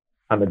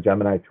 On the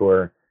Gemini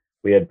tour,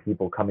 we had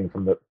people coming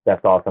from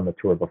that's us on the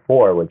tour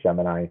before with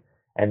Gemini,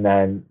 and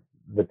then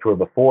the tour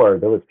before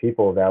there was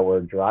people that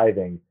were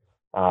driving.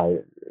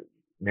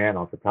 Man,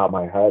 off the top of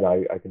my head,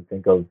 I can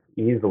think of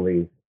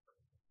easily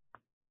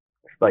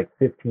like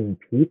 15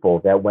 people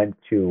that went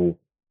to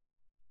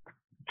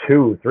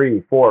 2,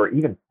 3, 4,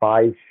 even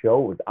 5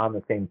 shows on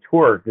the same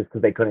tour just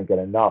because they couldn't get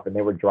enough and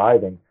they were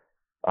driving.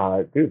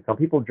 Dude, some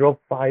people drove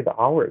 5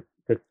 hours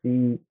to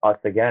see us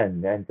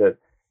again, and that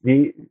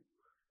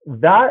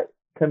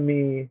to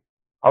me,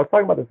 I was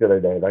talking about this the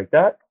other day, like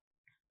that.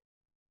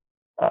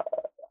 Uh,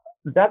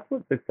 that's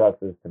what success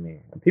is to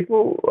me. And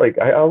people like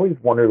I always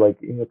wonder,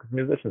 like because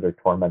musicians are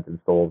tormented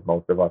souls,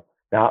 most of us,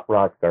 not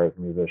rock stars.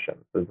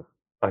 Musicians, there's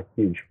a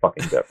huge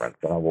fucking difference,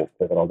 and I will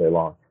say that all day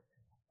long.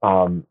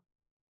 Um,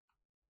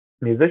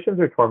 Musicians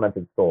are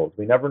tormented souls.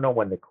 We never know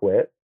when to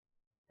quit.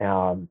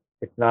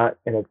 It's not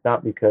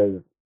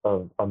because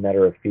of a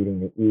matter of feeding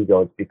the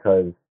ego. It's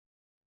because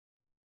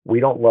we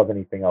don't love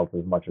anything else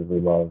as much as we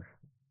love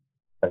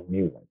as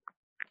music.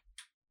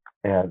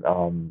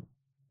 And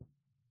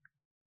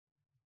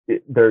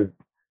there's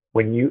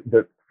when you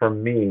for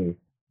me,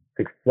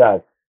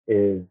 success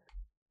is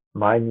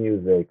my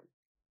music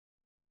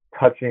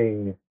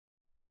touching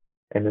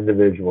an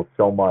individual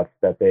so much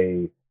that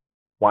they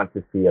want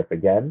to see us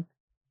again,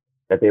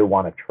 that they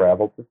want to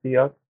travel to see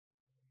us,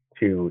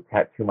 to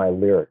tattoo my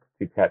lyrics,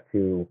 to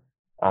tattoo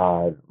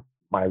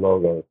my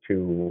logo,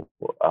 to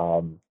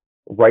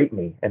write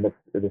me. And this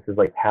has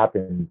like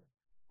happened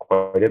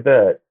quite a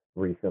bit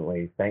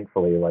recently,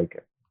 thankfully.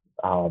 Like,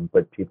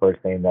 but people are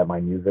saying that my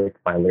music,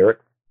 my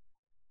lyrics,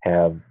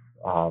 have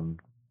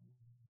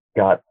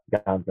gotten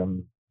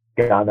them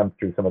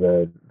through some of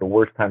the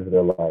worst times of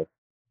their life.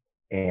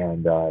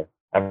 And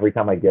every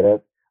time I get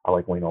it, I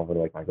like lean over to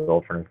like my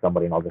girlfriend or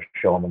somebody, and I'll just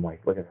show them. I'm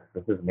like, look at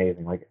this. This is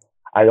amazing. Like,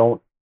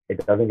 it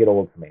doesn't get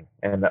old to me.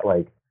 And that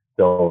like,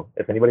 so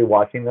if anybody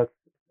watching this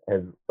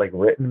has like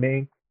written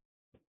me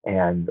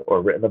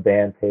or written the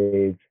band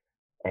page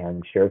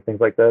and shares things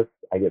like this,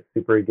 I get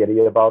super giddy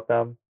about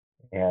them,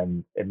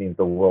 and it means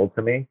the world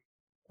to me.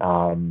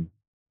 And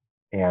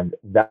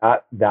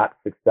that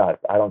success,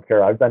 I don't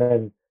care. I've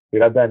been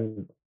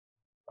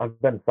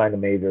signed to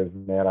majors,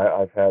 man.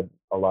 I've had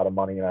a lot of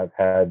money, and I've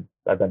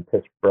been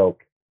piss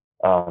broke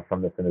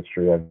from this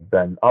industry. I've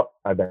been up,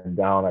 I've been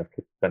down, I've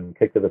been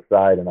kicked to the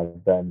side, and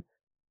I've been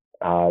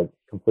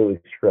completely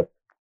stripped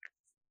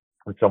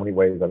in so many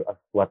ways. I've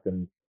slept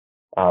in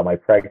my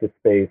practice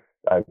space.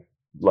 I've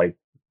like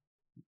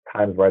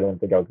times where I didn't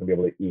think I was gonna be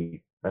able to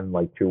eat in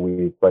like 2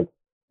 weeks. Like,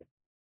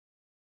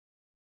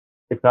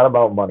 it's not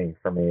about money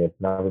for me. It's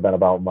never been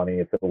about money.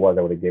 If it was,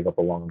 I would have gave up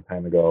a long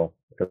time ago,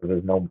 because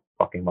there's no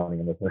fucking money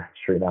in this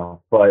industry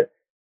now. But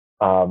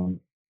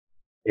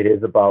it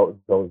is about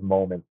those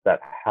moments that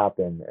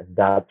happen, and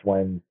that's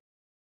when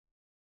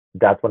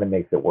it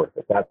makes it worth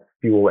it. That's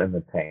fuel in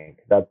the tank.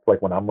 That's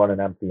like when I'm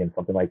running empty and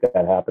something like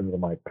that happens, I'm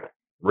like,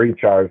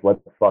 recharge, let's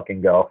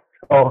fucking go.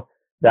 So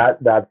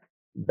that's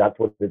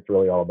what it's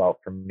really all about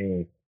for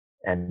me,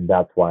 and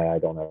that's why I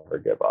don't ever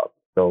give up.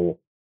 So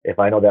if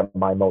I know that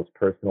my most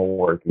personal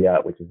work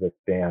yet, which is this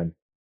band,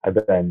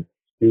 I've been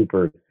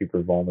super,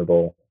 super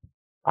vulnerable.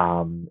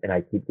 And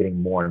I keep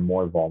getting more and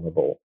more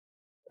vulnerable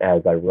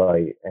as I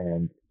write,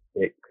 and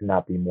it could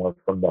not be more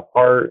from the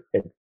heart.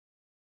 It's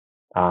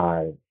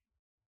uh,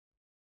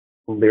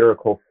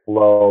 lyrical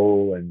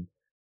flow and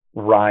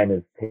rhyme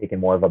is taking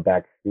more of a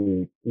back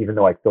seat, even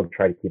though I still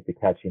try to keep the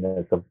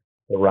catchiness of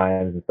the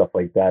rhymes and stuff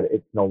like that.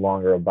 It's no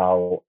longer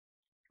about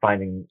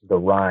finding the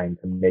rhyme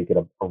to make it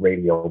a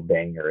radio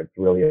banger. It's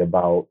really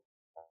about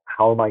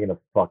how am I going to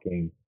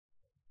fucking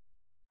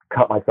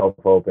cut myself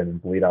open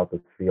and bleed out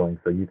this feeling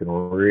so you can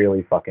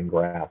really fucking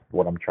grasp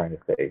what I'm trying to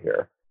say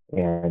here.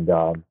 And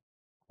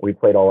we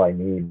played All I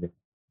Need.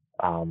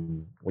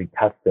 We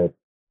tested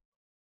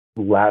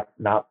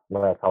not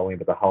last Halloween,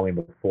 but the Halloween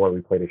before.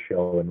 We played a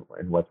show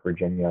in West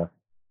Virginia,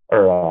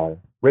 or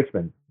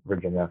Richmond,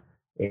 Virginia.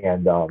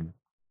 And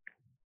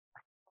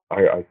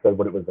I said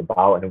what it was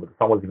about, and the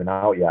song wasn't even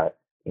out yet.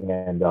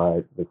 And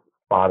this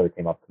father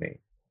came up to me,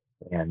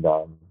 and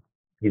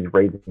he's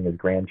raising his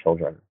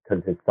grandchildren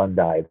because his son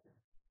died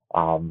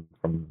from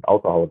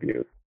alcohol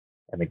abuse,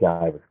 and the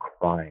guy was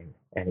crying,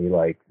 and he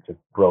like just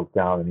broke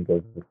down, and he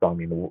goes, "The song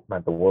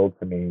meant the world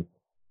to me,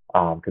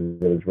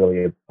 because it was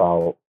really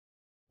about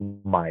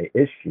my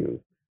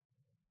issues,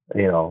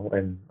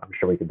 and I'm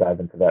sure we could dive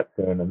into that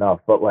soon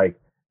enough, but like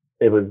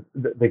it was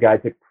the guy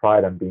took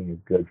pride on being a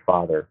good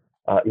father,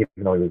 even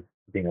though he was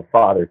being a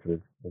father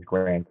to his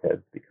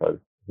grandkids, because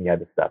he had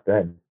to step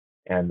in,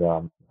 and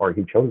or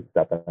he chose to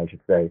step in, I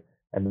should say,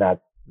 and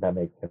that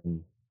makes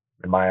him,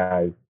 in my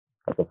eyes,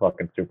 that's a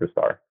fucking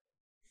superstar.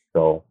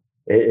 So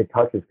it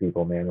touches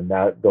people, man, and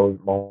those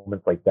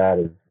moments like that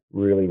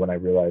really when I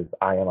realized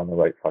I am on the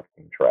right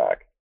fucking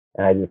track,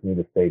 and I just need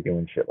to stay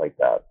doing shit like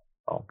that.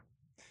 So.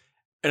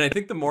 And I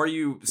think the more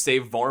you stay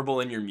vulnerable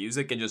in your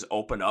music and just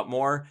open up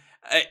more,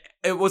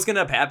 what's going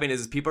to happen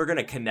is people are going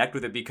to connect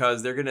with it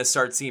because they're going to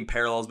start seeing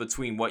parallels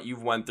between what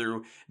you've went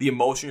through, the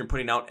emotion you're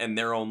putting out in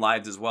their own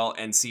lives as well,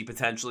 and see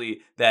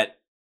potentially that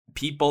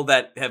people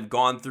that have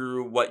gone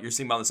through what you're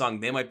seeing about the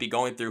song, they might be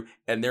going through,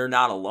 and they're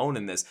not alone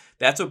in this.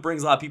 That's what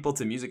brings a lot of people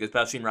to music,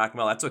 especially in rock and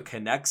roll. That's what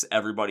connects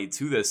everybody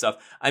to this stuff.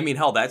 I mean,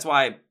 hell, that's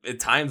why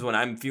at times when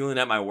I'm feeling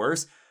at my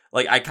worst,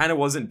 like I kind of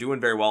wasn't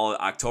doing very well in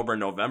October and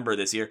November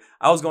this year.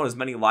 I was going to as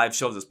many live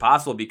shows as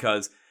possible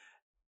because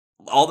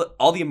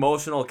all the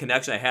emotional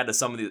connection I had to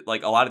some of the,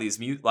 like a lot of these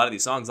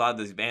songs, a lot of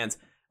these bands,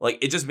 like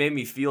it just made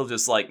me feel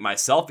just like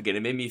myself again.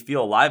 It made me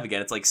feel alive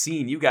again. It's like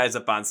seeing you guys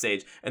up on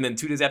stage, and then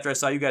 2 days after I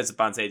saw you guys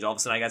up on stage, all of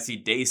a sudden I got to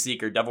see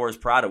Dayseeker, Devil Wears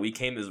Prada, We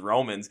Came as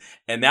Romans,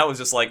 and that was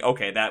just like,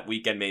 okay, that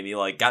weekend made me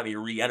like got me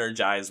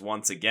re-energized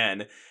once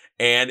again.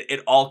 And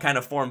it all kind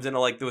of forms into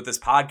like with this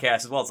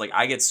podcast as well. It's like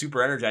I get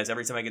super energized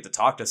every time I get to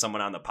talk to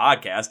someone on the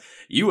podcast.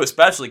 You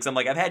especially, because I'm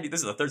like, I've had you.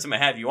 This is the third time I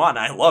have you on.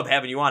 I love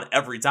having you on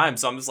every time.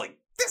 So I'm just like,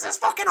 this is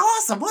fucking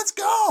awesome. Let's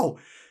go.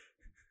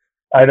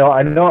 I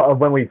know.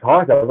 When we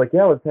talked, I was like,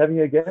 yeah, let's have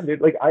you again, dude.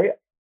 Like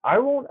I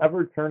won't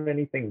ever turn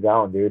anything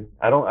down, dude.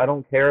 I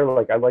don't care.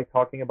 Like I like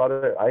talking about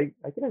it. I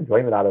get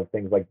enjoyment out of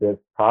things like this,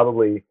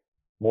 probably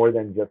more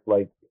than just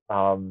like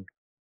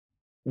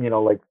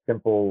like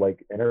simple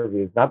like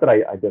interviews. Not that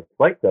I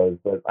dislike those,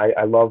 but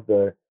I love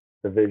the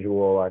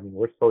visual. I mean,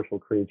 we're social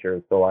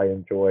creatures, so I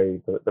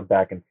enjoy the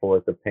back and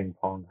forth, the ping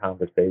pong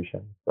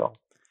conversation. So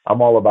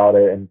I'm all about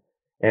it.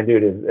 And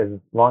dude, as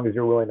long as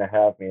you're willing to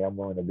have me, I'm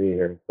willing to be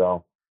here.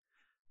 So.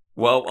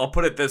 Well, I'll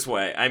put it this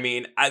way. I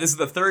mean, this is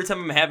the third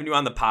time I'm having you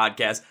on the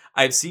podcast.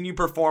 I've seen you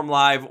perform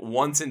live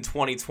once in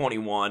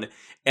 2021,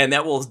 and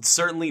that will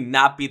certainly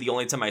not be the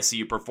only time I see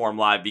you perform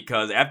live,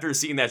 because after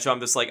seeing that show, I'm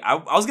just like, I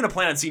was going to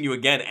plan on seeing you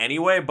again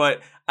anyway,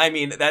 but I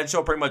mean, that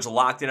show pretty much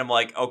locked in. I'm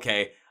like,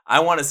 okay,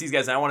 I want to see these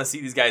guys, and I want to see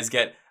these guys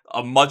get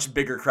a much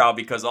bigger crowd,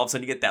 because all of a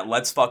sudden you get that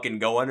let's fucking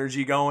go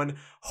energy going.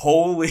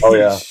 Holy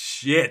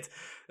shit.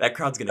 That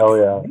crowd's going to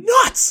go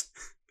nuts.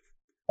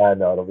 I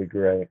know, it'll be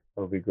great.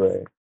 It'll be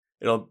great.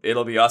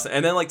 It'll be awesome.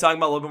 And then like talking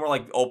about a little bit more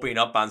like opening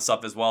up on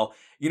stuff as well.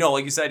 You know,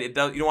 like you said, it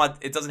doesn't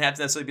have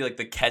to necessarily be like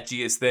the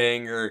catchiest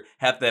thing or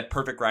have that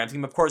perfect rhyme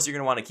scheme. Of course, you're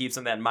gonna want to keep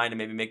some of that in mind and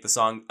maybe make the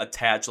song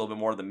attach a little bit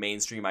more to the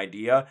mainstream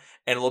idea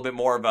and a little bit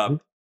more of a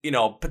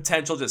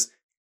potential just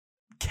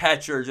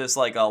catch or just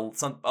like a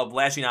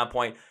lashing on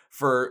point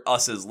for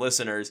us as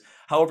listeners.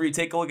 However, you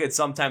take a look at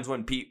sometimes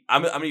when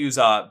I'm gonna use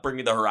Bring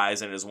Me the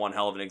Horizon as one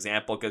hell of an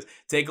example, because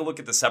take a look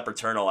at the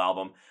Sepultura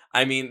album.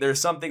 I mean, there's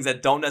some things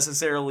that don't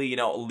necessarily,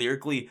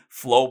 lyrically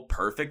flow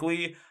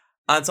perfectly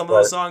on some of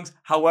those songs.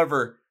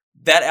 However,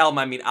 that album,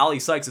 I mean, Ali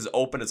Sykes is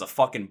open as a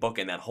fucking book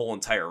in that whole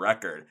entire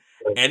record.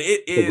 And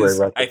it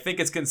is, I think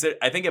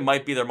it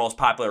might be their most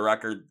popular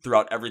record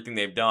throughout everything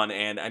they've done.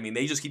 And I mean,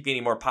 they just keep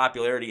gaining more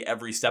popularity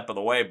every step of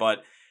the way.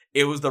 But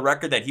it was the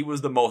record that he was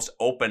the most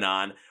open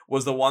on,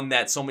 was the one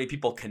that so many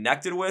people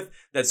connected with,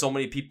 that so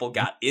many people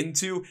got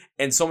into,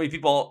 and so many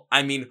people,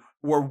 I mean,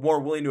 were more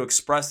willing to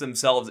express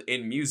themselves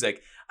in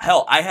music.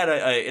 Hell, I had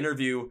an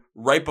interview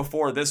right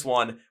before this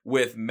one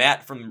with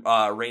Matt from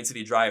Rain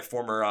City Drive,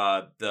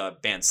 former the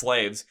band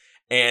Slaves,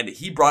 and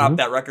he brought up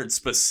that record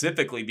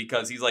specifically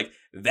because he's like,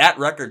 that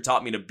record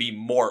taught me to be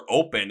more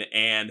open,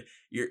 and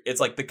it's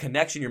like the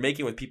connection you're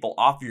making with people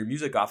off of your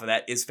music off of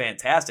that is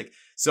fantastic.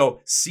 So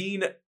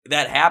seeing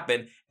that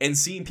happen and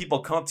seeing people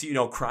come up to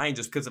you, crying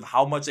just because of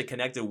how much they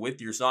connected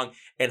with your song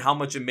and how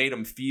much it made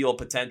them feel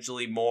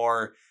potentially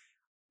more,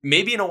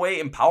 maybe in a way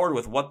empowered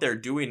with what they're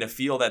doing, to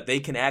feel that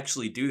they can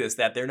actually do this,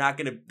 that they're not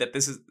going to, that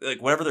this is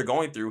like whatever they're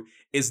going through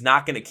is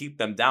not going to keep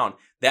them down.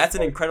 That's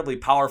an incredibly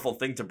powerful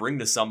thing to bring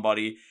to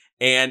somebody.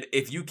 And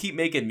if you keep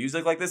making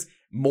music like this,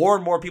 more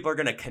and more people are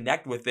going to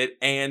connect with it,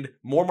 and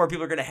more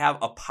people are going to have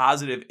a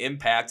positive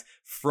impact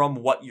from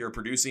what you're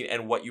producing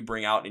and what you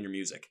bring out in your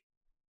music.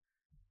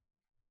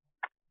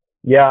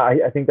 Yeah,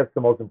 I think that's the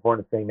most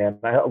important thing, man.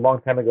 A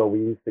long time ago, we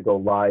used to go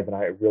live, and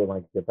I really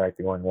want to get back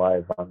to going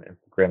live on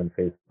Instagram and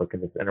Facebook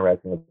and just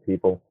interacting with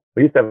people.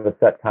 We used to have a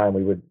set time.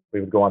 We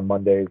would go on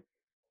Mondays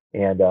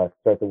and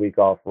start the week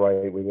off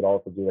right. We would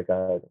also do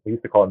we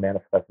used to call it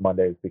Manifest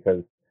Mondays,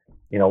 because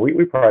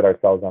we pride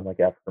ourselves on like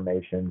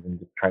affirmations and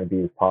just trying to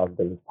be as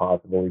positive as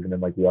possible, even in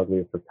like the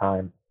ugliest of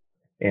times.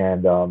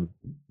 And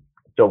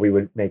so we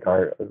would make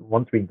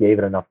once we gave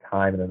it enough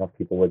time and enough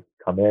people would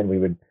come in, we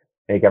would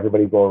make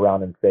everybody go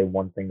around and say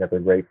one thing that they're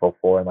grateful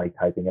for, and like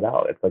typing it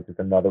out. It's like just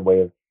another way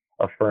of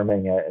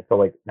affirming it. So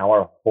like now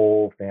our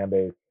whole fan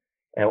base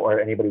or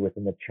anybody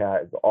within the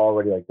chat is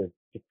already like there's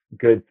just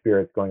good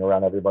spirits going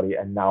around everybody.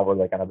 And now we're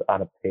like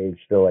on a page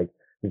to like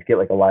just get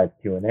like a live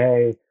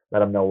Q&A, let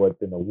them know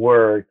what's in the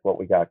works, what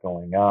we got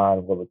going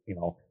on,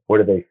 what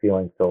are they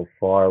feeling so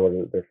far, what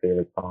are their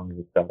favorite songs,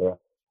 etc.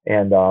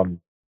 And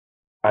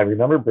I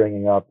remember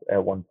bringing up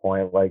at one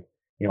point, like,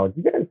 do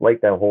you guys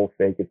like that whole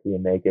fake it till you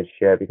make it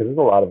shit? Because there's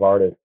a lot of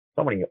artists,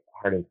 so many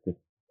artists just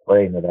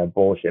playing to that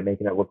bullshit,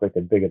 making it look like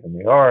they're bigger than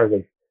they are.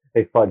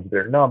 They fudge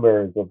their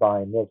numbers. They're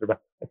buying this,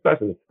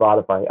 especially with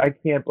Spotify. I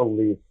can't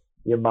believe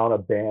the amount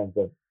of bands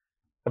that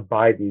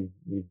buy these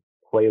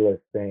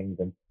playlist things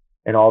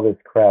and all this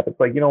crap. It's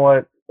like, you know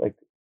what? Like,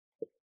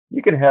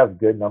 you can have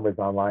good numbers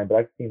online, but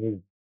I've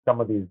seen some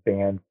of these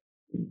bands,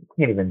 you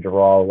can't even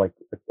draw like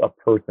a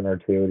person or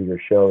two to your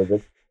shows.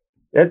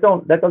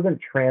 That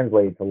doesn't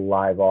translate to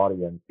live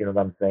audience. You know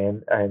what I'm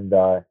saying? And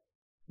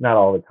not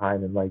all the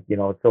time. And like,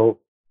 so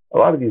a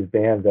lot of these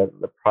bands that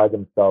pride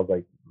themselves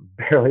like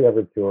barely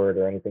ever toured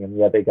or anything, and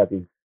yet they got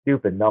these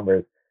stupid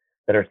numbers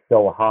that are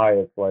so high.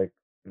 It's like,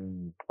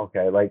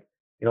 okay, like,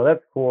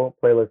 that's cool.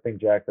 Playlisting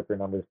jacks up your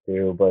numbers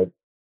too, but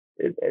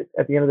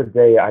at the end of the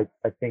day, I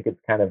think it's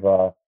kind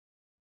of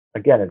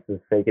again, it's this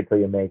fake it till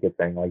you make it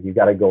thing. Like, you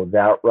got to go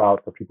that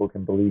route so people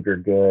can believe you're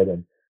good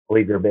and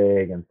believe you're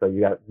big, and so you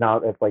got now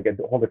it's like a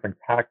whole different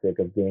tactic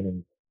of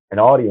gaining an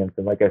audience.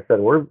 And like I said,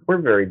 we're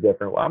very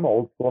different. I'm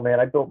old school, man.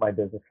 I built my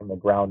business from the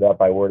ground up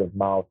by word of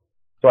mouth,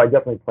 so I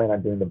definitely plan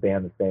on doing the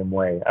band the same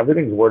way.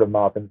 Everything's word of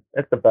mouth, and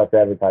it's the best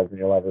advertisement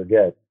you'll ever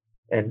get.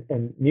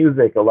 And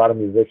music, a lot of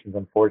musicians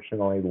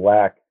unfortunately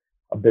lack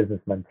a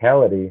business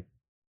mentality,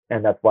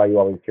 and that's why you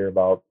always hear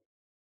about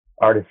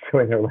artists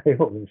doing their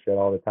labels and shit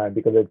all the time,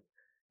 because it's,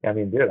 I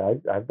mean, dude,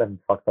 I've been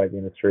fucked by the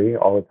industry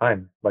all the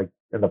time, like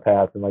in the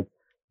past, and like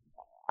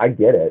I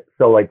get it.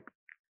 So like,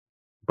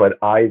 but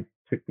I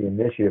took the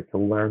initiative to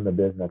learn the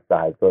business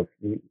side. So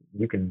if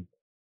you can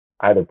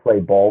either play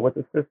ball with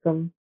the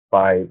system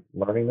by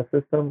learning the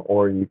system,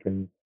 or you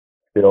can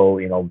still,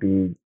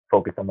 be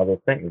focused on other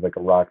things like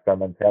a rock star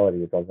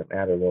mentality. It doesn't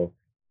matter though.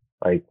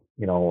 Like,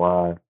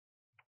 so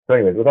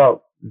anyways,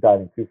 without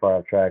diving too far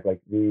off track,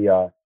 like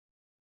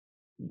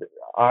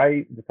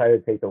I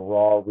decided to take the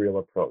raw, real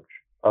approach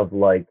of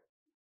like,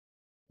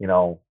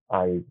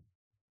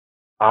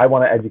 I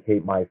want to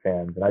educate my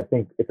fans, and I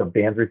think it's a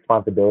band's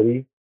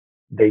responsibility.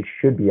 They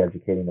should be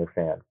educating their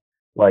fans.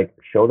 Like,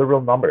 show the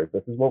real numbers.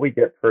 This is what we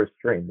get per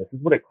stream. This is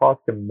what it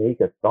costs to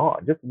make a song.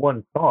 Just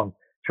one song,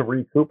 to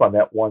recoup on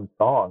that one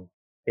song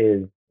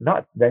is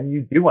nuts. Then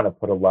you do want to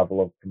put a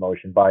level of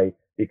promotion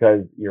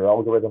because your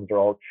algorithms are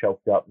all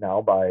choked up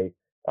now by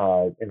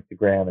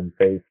Instagram and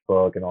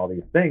Facebook and all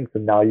these things. So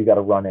now you got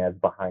to run ads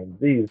behind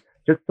these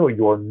just so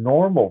your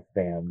normal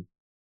fans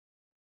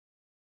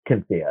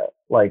can see it.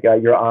 Like,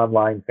 your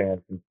online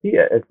fans can see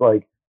it. It's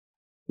like,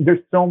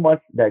 there's so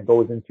much that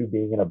goes into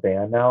being in a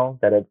band now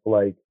that it's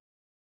like,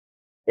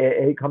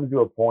 it comes to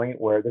a point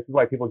where this is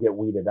why people get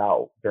weeded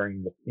out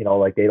during the,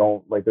 like they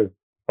don't, like, there's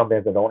some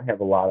bands that don't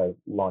have a lot of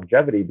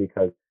longevity,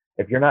 because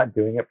if you're not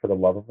doing it for the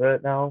love of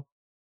it now,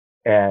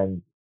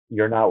 and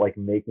you're not like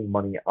making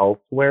money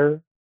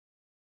elsewhere,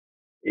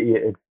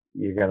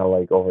 you're gonna,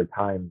 like, over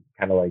time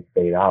kind of like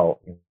fade out,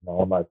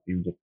 unless you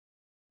just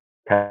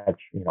catch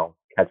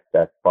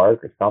that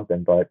spark or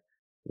something. But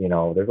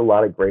there's a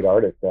lot of great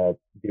artists that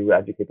do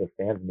educate their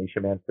fans.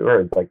 Misha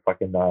Mansour is like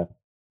fucking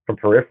from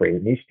Periphery.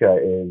 Misha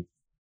is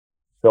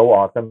so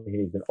awesome.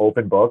 He's an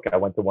open book. I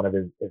went to one of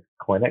his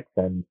clinics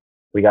and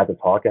we got to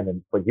talking,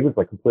 and like he was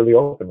like completely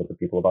open with the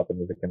people about the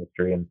music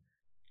industry and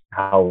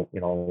how,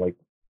 like,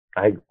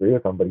 I agree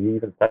with him, but he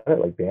even said it,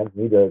 like, bands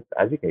need to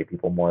educate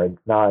people more. It's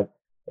not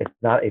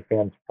a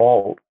fan's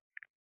fault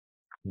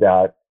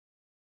that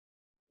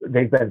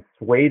they've been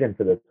swayed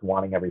into this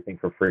wanting everything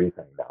for free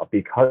thing now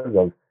because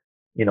of,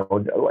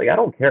 like, I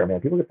don't care,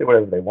 man. People can say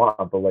whatever they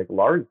want, but like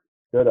Lars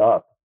stood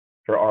up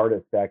for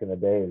artists back in the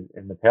day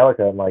in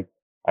Metallica, and like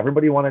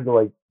everybody wanted to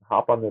like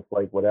hop on this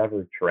like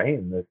whatever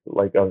train, this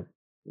like of,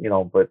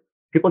 but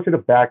people should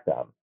have backed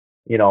them.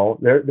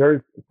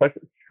 There's such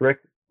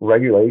strict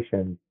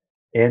regulations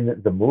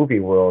in the movie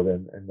world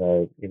and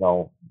the,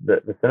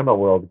 the cinema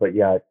world, but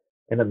yet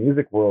in the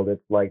music world,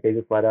 it's like they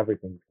just let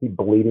everything keep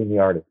bleeding the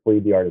artist,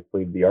 bleed the artist,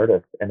 bleed the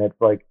artist. And it's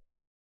like,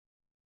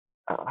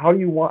 how do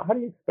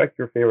you expect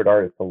your favorite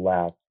artist to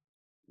last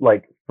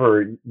like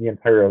for the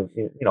entire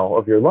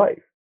of your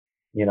life?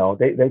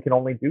 They can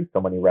only do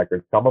so many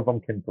records. Some of them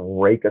can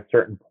break a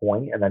certain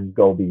point and then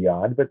go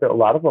beyond, but a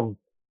lot of them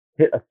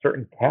hit a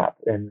certain cap,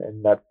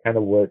 and that's kind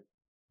of what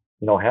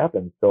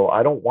happens. So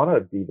I don't want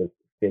to be this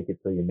fake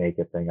it till you make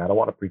it thing. I don't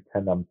want to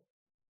pretend I'm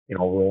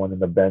rolling in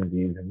the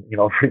Benjis and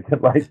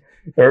pretend like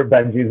they're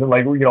Benjis and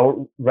like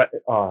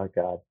oh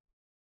god.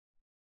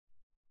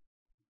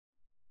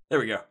 There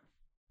we go.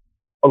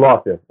 I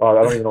lost you. I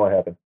don't even know what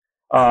happened.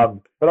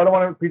 But I don't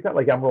want to pretend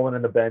like I'm rolling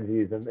in the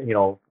Benjis and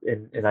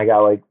and I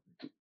got like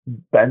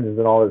Benzes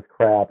and all this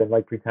crap and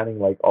like pretending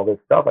like all this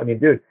stuff. I mean,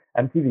 dude,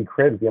 MTV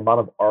Cribs, the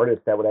amount of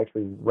artists that would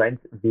actually rent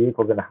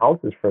vehicles and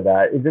houses for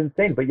that is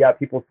insane. But yeah,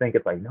 people think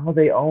it's like, no,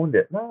 they owned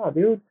it. No,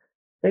 dude,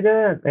 they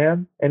didn't,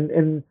 man.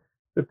 And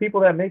the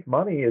people that make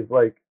money is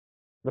like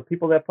the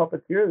people that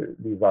puppeteer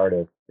these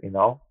artists,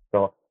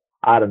 So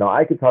I don't know.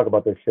 I could talk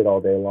about this shit all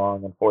day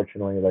long.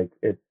 Unfortunately, like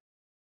it's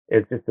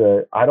just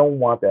I don't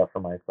want that for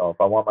myself.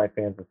 I want my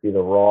fans to see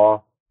the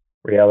raw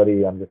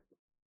reality. I'm just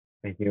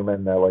a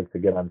human that likes to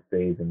get on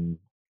stage and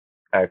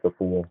act a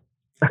fool.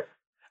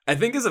 I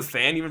think as a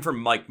fan, even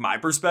from like my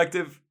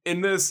perspective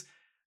in this,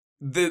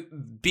 the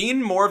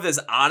being more of this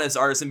honest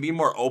artist and being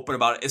more open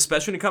about it,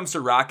 especially when it comes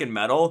to rock and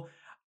metal,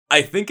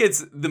 I think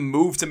it's the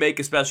move to make,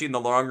 especially in the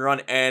long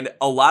run. And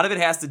a lot of it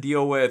has to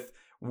deal with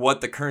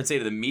what the current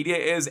state of the media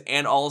is,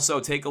 and also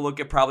take a look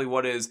at probably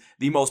what is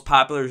the most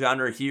popular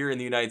genre here in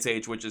the United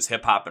States, which is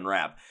hip hop and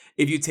rap.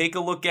 If you take a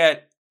look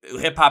at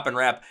hip hop and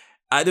rap,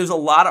 there's a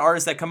lot of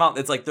artists that come out.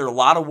 It's like there are a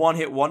lot of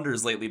one-hit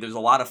wonders lately. There's a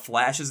lot of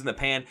flashes in the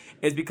pan.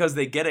 It's because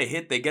they get a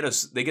hit, they get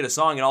a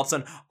song, and all of a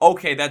sudden,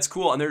 okay, that's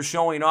cool, and they're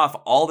showing off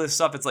all this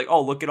stuff. It's like,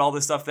 oh, look at all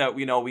this stuff that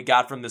we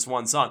got from this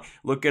one song.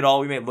 Look at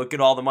all we made. Look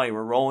at all the money.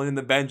 We're rolling in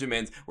the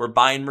Benjamins. We're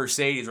buying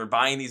Mercedes. We're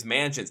buying these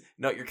mansions.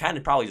 No, you're kind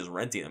of probably just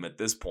renting them at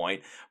this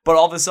point. But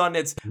all of a sudden,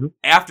 it's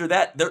after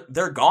that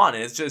they're gone,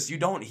 and it's just you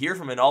don't hear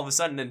from it. And all of a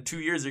sudden, in 2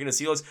 years, you're gonna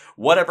see those.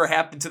 Whatever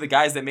happened to the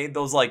guys that made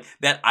those, like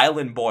that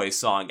Island Boys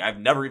song? I've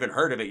never even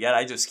heard of it yet.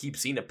 I just keep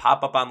seeing it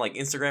pop up on like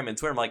Instagram and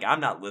Twitter. I'm like,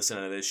 I'm not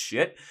listening to this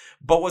shit.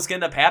 But what's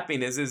gonna end up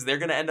happening is they're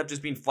gonna end up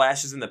just being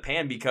flashes in the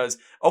pan because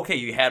okay,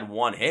 you had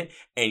one hit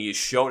and you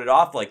showed it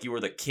off like you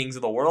were the kings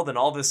of the world, and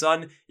all of a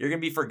sudden you're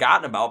gonna be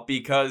forgotten about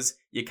because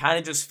you kind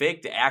of just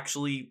faked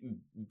actually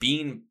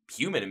being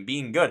human and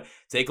being good.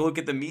 Take a look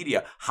at the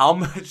media. How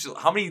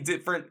many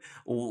different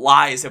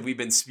lies have we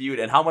been spewed,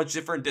 and how much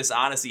different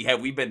dishonesty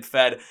have we been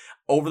fed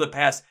over the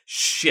past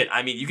shit?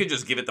 I mean, you can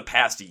just give it the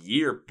past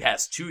year,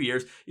 past 2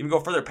 years, even go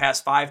further,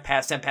 past 5,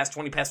 past 10, past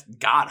 20, past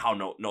God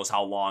knows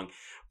how long.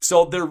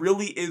 So there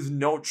really is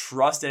no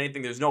trust in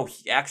anything. There's no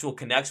actual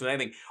connection with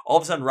anything. All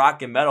of a sudden,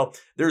 rock and metal,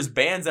 there's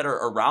bands that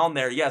are around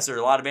there. Yes, there are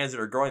a lot of bands that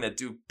are growing that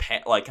do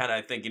like kind of,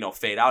 I think,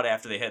 fade out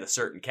after they hit a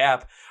certain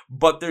cap.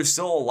 But there's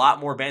still a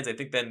lot more bands, I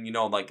think, than,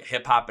 like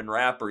hip hop and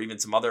rap or even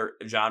some other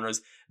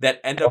genres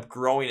that end up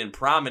growing in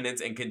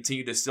prominence and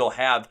continue to still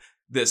have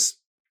this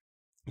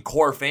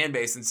core fan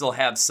base and still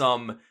have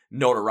some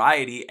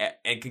notoriety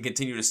and can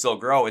continue to still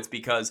grow. It's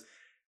because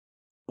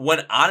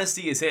when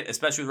honesty is hit,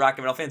 especially with rock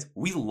and metal fans,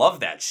 we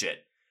love that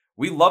shit.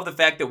 We love the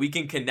fact that we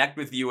can connect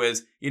with you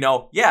as,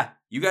 yeah,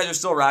 you guys are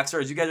still rock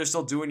stars. You guys are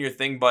still doing your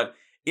thing. But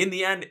in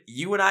the end,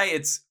 you and I,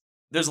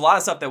 there's a lot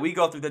of stuff that we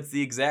go through that's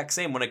the exact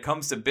same when it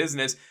comes to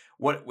business.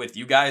 What with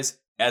you guys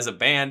as a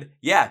band,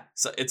 yeah,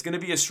 so it's going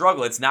to be a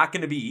struggle. It's not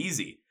going to be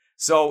easy.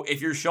 So if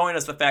you're showing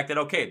us the fact that,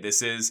 okay,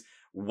 this is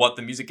what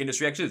the music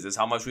industry actually is. This is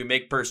how much we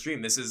make per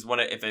stream. This is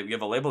if you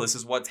have a label, this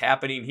is what's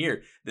happening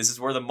here. This is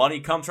where the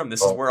money comes from.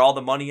 This is where all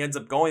the money ends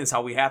up going. This is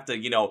how we have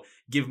to,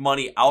 give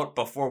money out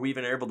before we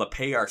even are able to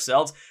pay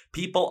ourselves.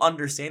 People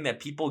understand that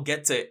people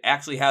get to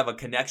actually have a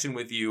connection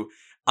with you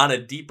on a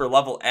deeper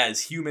level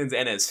as humans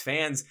and as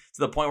fans to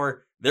the point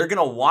where they're going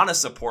to want to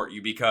support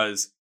you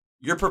because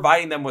you're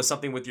providing them with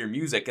something with your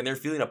music and they're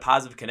feeling a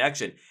positive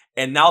connection.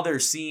 And now they're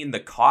seeing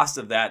the cost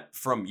of that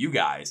from you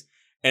guys.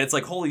 And it's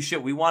like, holy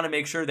shit, we want to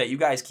make sure that you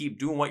guys keep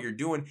doing what you're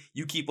doing.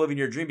 You keep living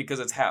your dream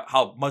because it's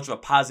how much of a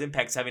positive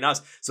impact it's having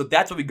us. So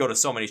that's why we go to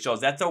so many shows.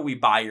 That's why we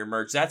buy your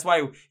merch. That's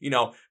why,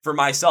 for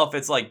myself,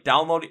 it's like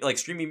downloading, like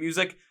streaming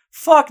music.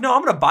 Fuck no,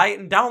 I'm going to buy it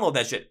and download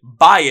that shit.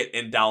 Buy it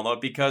and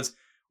download because,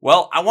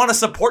 well, I want to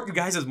support you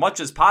guys as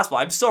much as possible.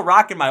 I'm still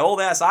rocking my old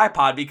ass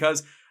iPod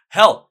because,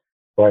 hell,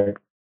 right.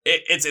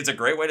 It's a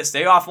great way to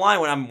stay offline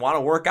when I want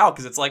to work out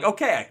because it's like,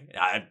 okay,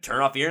 I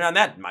turn off the internet on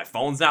that. My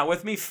phone's not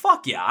with me.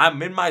 Fuck yeah,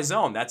 I'm in my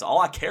zone. That's all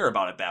I care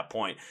about at that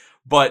point.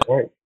 But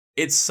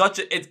it's such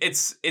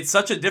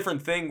a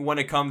different thing when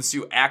it comes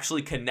to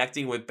actually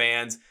connecting with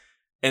bands,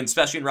 and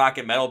especially in rock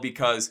and metal,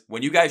 because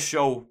when you guys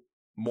show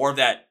more of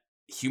that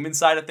human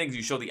side of things,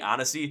 you show the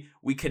honesty,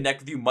 we connect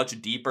with you much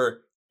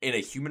deeper in a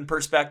human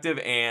perspective,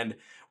 and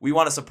we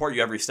want to support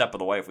you every step of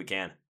the way if we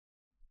can.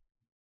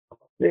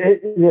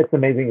 It's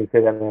amazing you say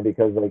that, man,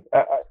 because like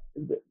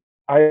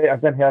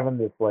I've been having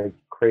this like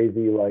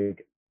crazy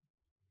like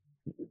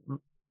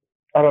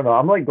I don't know.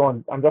 I'm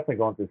definitely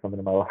going through something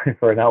in my life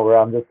right now where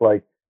I'm just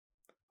like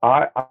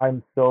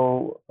I'm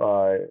so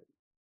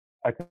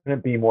I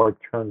couldn't be more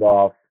turned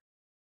off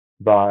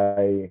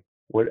by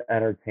what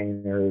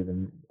entertainers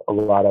and a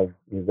lot of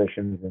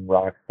musicians and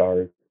rock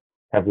stars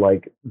have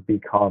like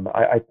become.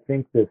 I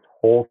think this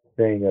whole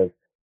thing of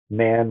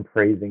man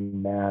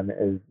praising man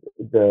is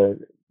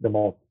the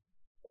most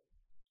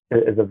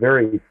is a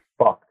very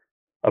fucked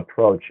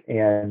approach,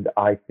 and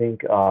I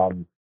think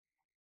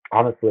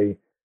honestly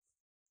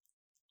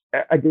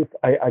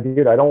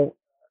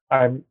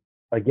I'm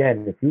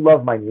again, if you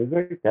love my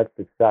music, that's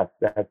success.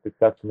 That's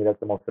success to me.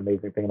 That's the most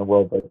amazing thing in the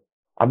world. But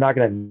I'm not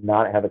gonna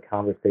not have a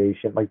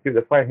conversation. Like, dude,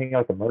 that's why I hang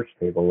out at the merch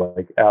table.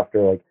 Like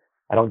after, like,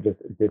 I don't just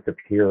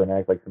disappear and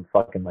act like some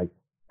fucking like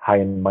high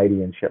and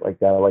mighty and shit like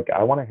that. Like,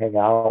 I want to hang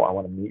out. I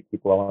want to meet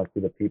people. I want to see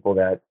the people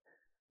that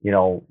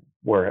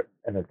were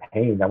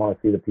entertained. I want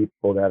to see the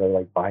people that are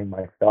like buying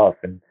my stuff,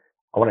 and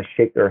I want to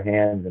shake their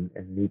hands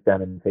and meet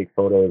them and take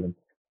photos. And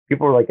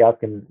people were like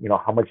asking,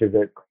 how much does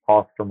it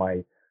cost for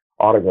my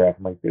autograph?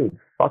 I'm like, dude,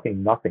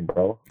 fucking nothing,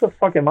 bro. What the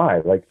fuck am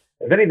I? Like,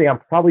 if anything, I'm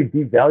probably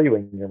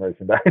devaluing your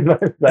merchandise by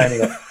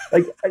signing it.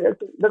 Like,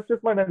 that's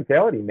just my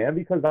mentality, man.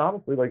 Because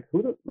honestly, like,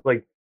 who the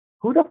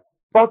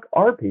fuck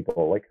are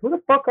people? Like, who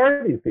the fuck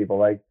are these people?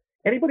 Like,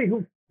 anybody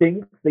who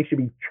thinks they should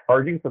be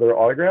charging for their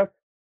autograph,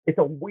 it's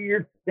a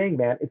weird thing,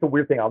 man. It's a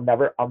weird thing. I'll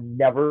never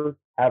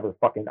ever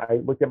fucking. I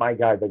looked at my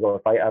guys. I go,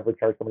 if I ever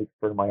charge somebody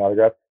for my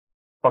autograph,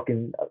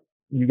 fucking,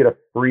 you get a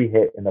free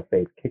hit in the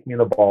face. Kick me in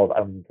the balls. I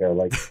don't even care.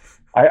 Like,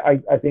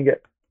 I think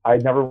I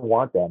never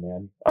want that,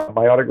 man.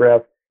 My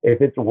autograph,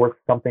 if it's worth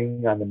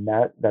something on the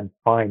net, then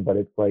fine. But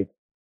it's like,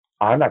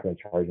 I'm not going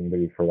to charge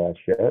anybody for that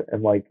shit.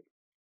 And like,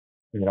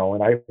 and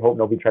I hope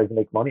nobody tries to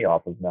make money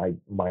off of my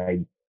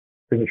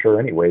signature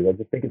anyways. I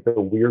just think it's a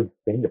weird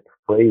thing to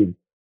praise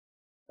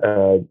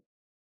uh,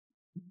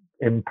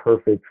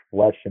 imperfect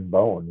flesh and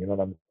bone. You know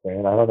what I'm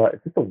saying? I don't know.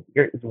 It's just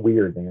it's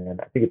weird, man.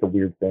 I think it's a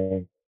weird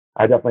thing.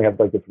 I definitely have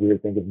like this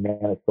weird thing because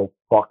man is so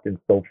fucked and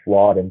so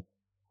flawed, and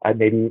I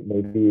maybe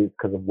it's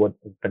because of what's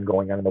been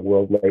going on in the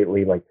world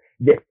lately. Like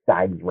this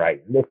side's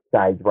right, this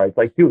side's right. It's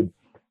like, dude,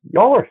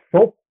 y'all are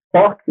so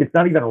fucked. It's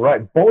not even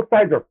right. Both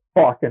sides are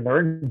fucked, and they're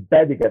in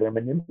bed together,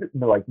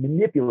 like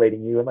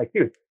manipulating you. And like,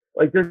 dude,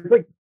 like there's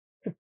like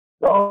just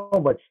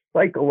so much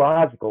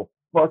psychological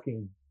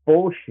fucking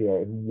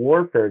bullshit and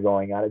warfare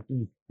going on. It's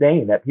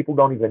insane that people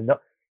don't even know.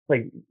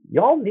 Like,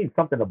 y'all need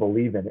something to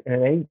believe in,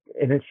 and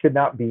it should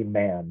not be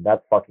man.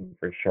 That's fucking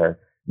for sure.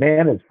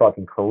 Man is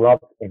fucking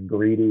corrupt and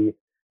greedy,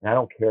 and I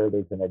don't care.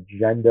 There's an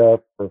agenda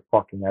for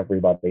fucking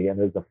everybody, and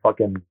there's a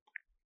fucking.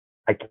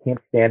 I can't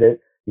stand it.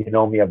 You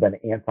know me. I've been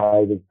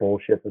anti this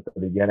bullshit since the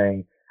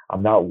beginning.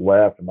 I'm not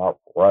left. I'm not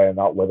right. I'm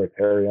not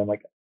libertarian.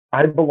 Like,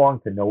 I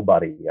belong to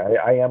nobody.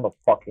 I am a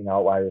fucking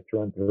outlier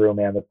through and through,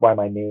 man. That's why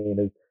my name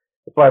is.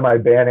 That's why my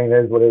branding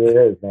is what it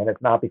is, man.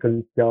 It's not because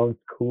it sounds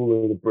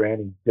cool or the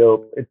branding's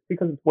dope. It's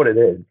because it's what it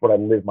is. It's what I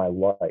live my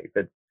life.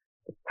 It's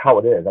how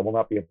it is. I will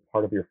not be a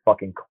part of your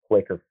fucking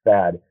clique or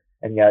fad.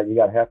 And yet you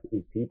got half of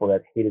these people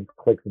that hated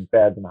cliques and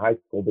fads in high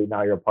school, but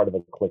now you're a part of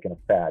a clique and a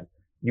fad.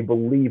 You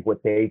believe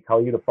what they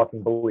tell you to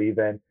fucking believe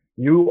in.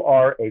 You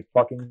are a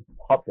fucking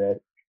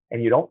puppet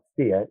and you don't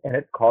see it, and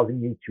it's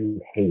causing you to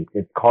hate.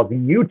 It's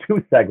causing you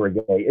to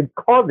segregate. It's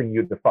causing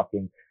you to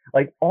fucking,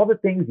 like, all the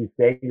things you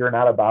say you're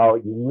not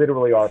about, you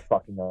literally are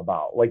fucking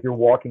about. Like, you're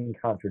walking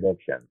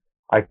contradiction.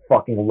 I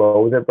fucking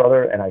loathe it,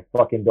 brother, and I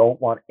fucking don't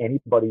want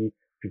anybody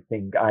to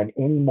think I'm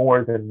any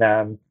more than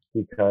them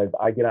because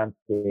I get on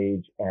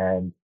stage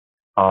and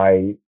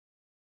I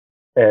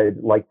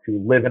like to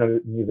live in a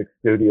music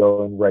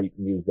studio and write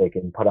music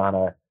and put on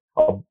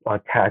a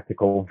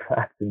tactical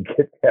vest and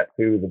get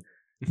tattoos and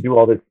do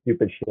all this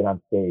stupid shit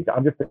on stage.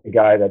 I'm just a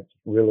guy that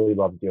really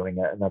loves doing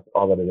it, and that's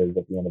all that it is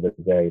at the end of the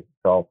day.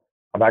 So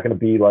I'm not going to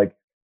be like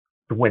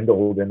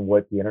dwindled in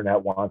what the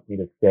internet wants me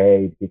to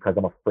say because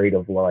I'm afraid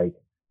of like,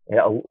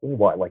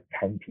 like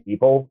 10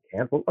 people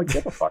cancel? Like,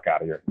 get the fuck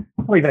out of here. It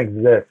doesn't even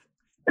exist.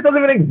 It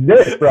doesn't even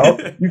exist, bro.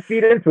 You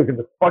feed into it because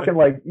it's fucking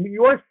like,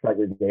 you are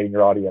segregating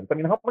your audience. I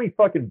mean, how many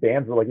fucking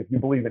bands are like, if you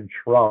believe in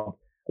Trump,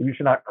 you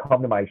should not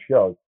come to my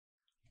shows?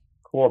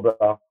 Cool,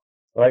 bro.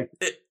 Like,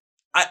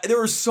 there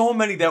were so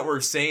many that were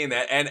saying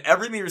that, and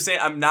everything you're saying,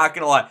 I'm not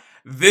gonna lie.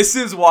 This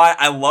is why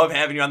I love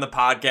having you on the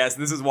podcast.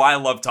 This is why I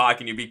love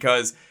talking to you,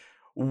 because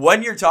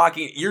when you're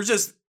talking, you're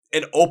just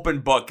an open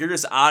book. You're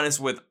just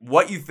honest with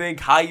what you think,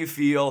 how you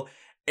feel,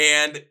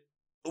 and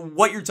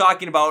what you're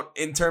talking about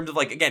in terms of,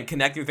 like, again,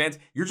 connecting with fans.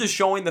 You're just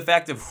showing the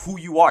fact of who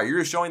you are. You're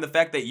just showing the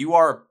fact that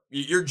you're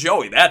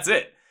Joey. That's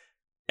it.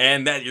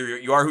 And that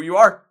you are who you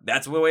are.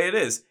 That's the way it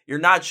is. You're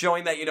not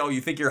showing that,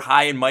 you think you're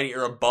high and mighty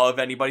or above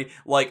anybody,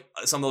 like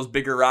some of those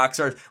bigger rock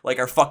stars, like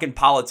our fucking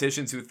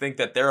politicians who think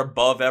that they're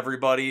above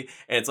everybody.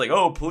 And it's like,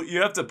 oh,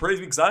 you have to praise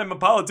me because I'm a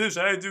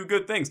politician. I do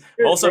good things.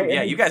 Also,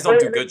 yeah, you guys don't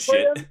do good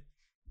shit.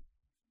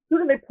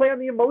 Dude, they play on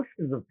the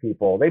emotions of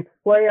people. They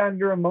play on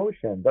your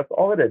emotions. That's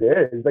all that it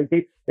is. Like,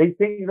 they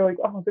think you're like,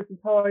 oh, this is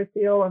how I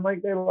feel, and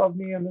like they love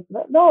me and this and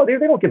that. No, they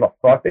don't give a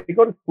fuck. They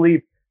go to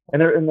sleep and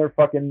they're in their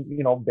fucking,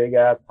 big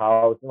ass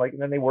house,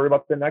 and then they worry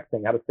about the next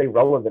thing, how to stay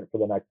relevant for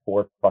the next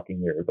 4 fucking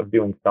years of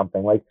doing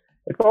something. Like,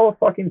 it's all a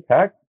fucking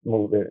tax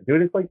movement,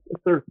 dude. It's like,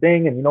 it's their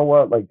thing, and you know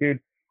what? Like, dude,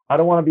 I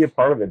don't want to be a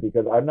part of it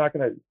because I'm not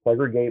going to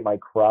segregate my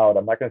crowd.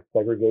 I'm not going to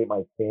segregate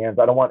my fans.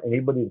 I don't want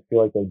anybody to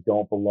feel like they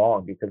don't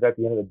belong because at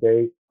the end of the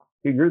day,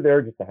 dude, you're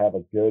there just to have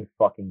a good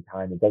fucking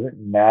time. It doesn't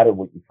matter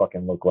what you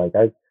fucking look like.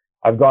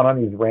 I've gone on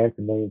these rants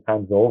a million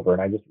times over,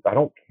 and I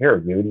don't care,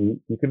 dude.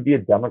 You can be a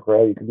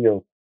Democrat, you can be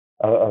a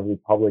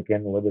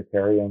Republican,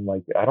 libertarian.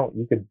 Like,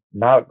 you could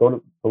not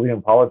believe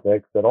in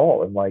politics at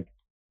all, and like,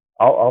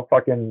 I'll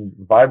fucking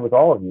vibe with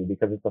all of you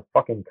because it's a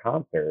fucking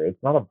concert.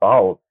 It's not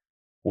about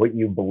what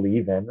you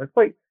believe in. It's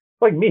like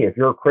me. If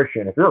you're a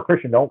Christian,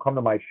 don't come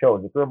to my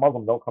shows. If you're a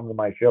Muslim, don't come to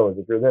my shows.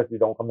 If you're this, you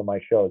don't come to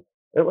my shows.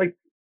 Like,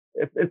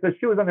 if the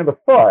shoe was under the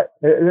foot,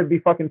 it'd be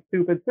fucking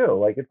stupid too.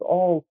 Like, it's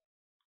all,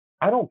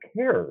 I don't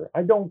care.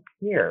 I don't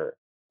care.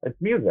 It's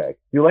music.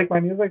 Do you like my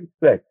music?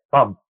 Sick.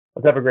 Come.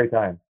 Let's have a great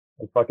time.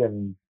 Let's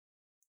fucking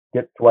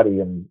get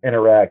sweaty and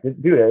interact.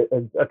 Dude,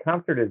 a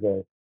concert is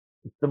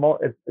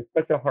it's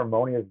such a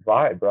harmonious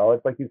vibe, bro.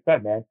 It's like you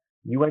said, man.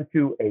 You went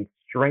to a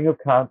string of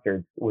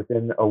concerts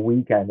within a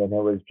weekend, and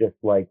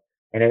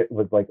it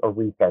was like a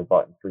restart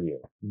button for you.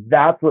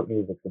 That's what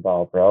music's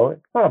about, bro.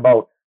 It's not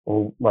about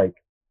like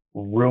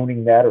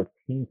ruining that or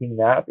tainting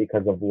that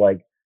because of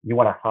like you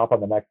want to hop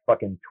on the next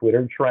fucking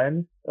Twitter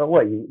trend?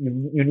 What you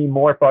need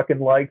more fucking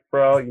likes,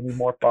 bro? You need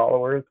more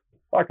followers?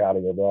 Fuck out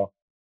of here, bro.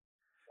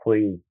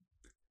 Please.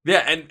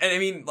 Yeah, and I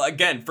mean,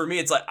 again, for me,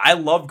 it's like I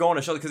love going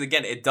to shows because,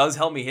 again, it does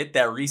help me hit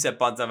that reset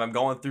button if I'm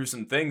going through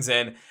some things.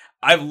 And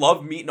I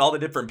love meeting all the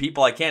different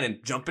people I can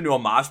and jump into a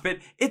mosh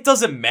pit. It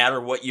doesn't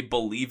matter what you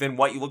believe in,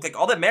 what you look like.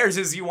 All that matters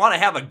is you want to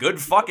have a good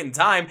fucking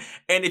time.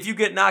 And if you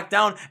get knocked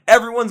down,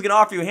 everyone's going to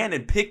offer you a hand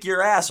and pick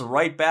your ass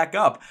right back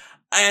up.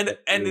 And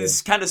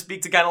this kind of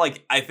speak to kind of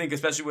like, I think,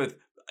 especially with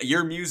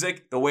your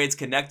music, the way it's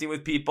connecting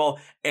with people,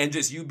 and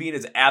just you being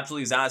as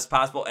absolutely as honest as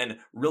possible and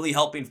really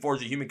helping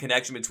forge a human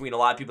connection between a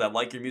lot of people that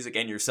like your music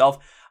and yourself.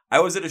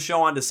 I was at a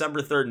show on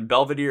December 3rd in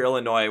Belvedere,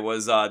 Illinois. It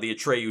was the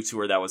Atreyu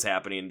tour that was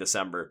happening in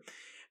December.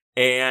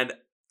 And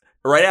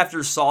right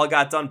after Saul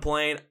got done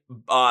playing,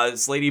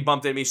 this lady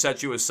bumped into me, said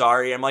she was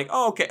sorry. I'm like,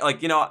 oh, okay. Like,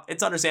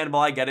 it's understandable.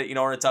 I get it.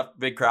 We're in a tough,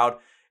 big crowd.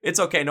 It's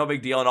okay. No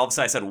big deal. And all of a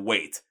sudden I said,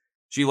 wait.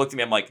 She looked at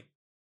me. I'm like,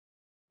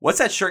 what's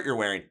that shirt you're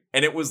wearing?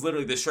 And it was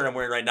literally the shirt I'm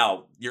wearing right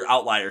now, your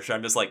Outlier shirt.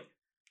 I'm just like,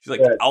 she's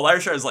like, Outlier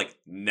shirt? I was like,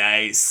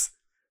 nice.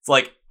 It's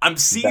like, I'm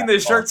seeing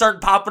this shirt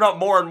start popping up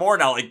more and more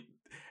now. Like,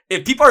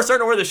 if people are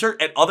starting to wear the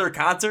shirt at other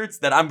concerts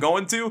that I'm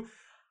going to,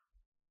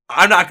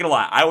 I'm not going to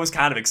lie. I was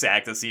kind of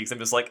ecstatic to see because I'm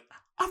just like,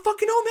 I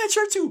fucking own that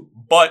shirt too.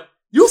 But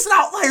you was an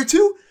Outlier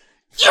too?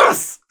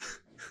 Yes!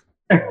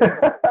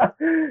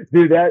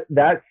 Dude,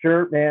 that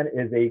shirt, man,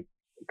 is a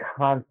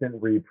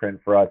constant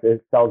reprint for us.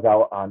 It sells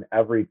out on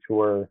every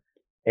tour.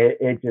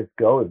 It just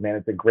goes, man.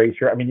 It's a great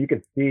shirt. I mean, you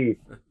can see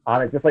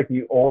on it just like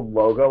the old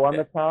logo on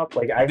the top.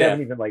 Like I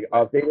haven't even like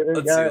updated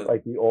it yet.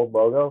 Like the old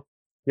logo,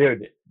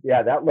 dude.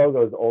 Yeah, that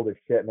logo is old as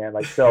shit, man.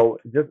 Like so,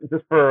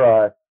 just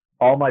for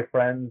all my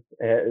friends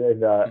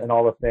and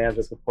all the fans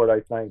that support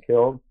Ice Nine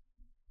Kills,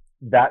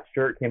 that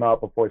shirt came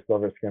out before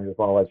Silver Scream. Just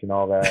want to let you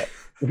know that.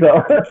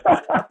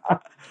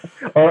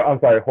 So, or I'm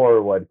sorry,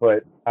 Horrorwood,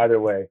 but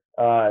either way.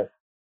 So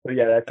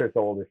yeah, that shirt's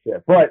old as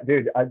shit. But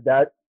dude,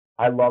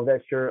 I love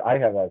that shirt. I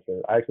have that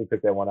shirt. I actually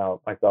took that one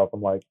out myself.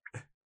 I'm like,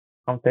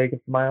 I'm taking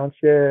my own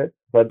shit.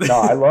 But no,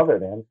 I love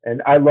it, man.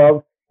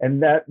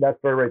 And that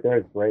shirt right there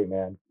is great,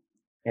 man.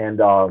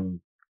 And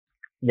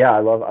yeah, I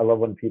love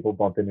when people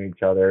bump into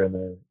each other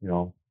and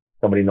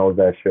somebody knows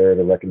that shirt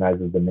or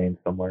recognizes the name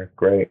somewhere. It's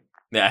great.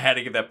 Yeah, I had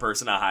to give that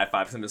person a high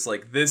five because I'm just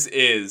like, this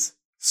is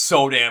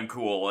so damn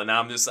cool. And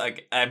I'm just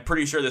like, I'm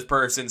pretty sure this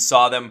person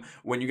saw them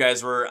when you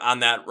guys were on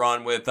that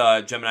run with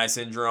Gemini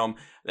Syndrome,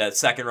 that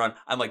second run.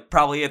 I'm like,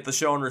 probably at the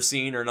show in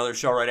Racine or another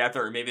show right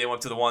after, or maybe they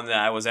went to the one that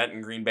I was at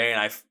in Green Bay and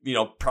I,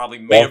 probably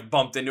may have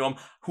bumped into them.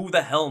 Who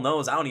the hell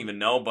knows? I don't even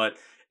know, but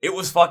it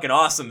was fucking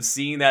awesome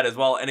seeing that as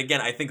well. And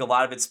again, I think a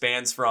lot of it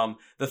spans from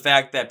the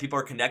fact that people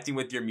are connecting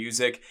with your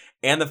music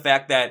and the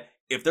fact that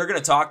if they're going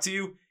to talk to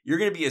you, you're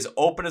going to be as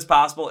open as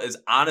possible, as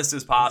honest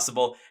as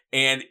possible,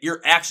 and you're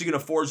actually going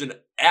to forge an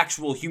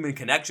actual human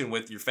connection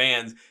with your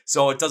fans.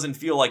 So it doesn't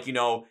feel like,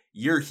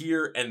 you're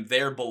here and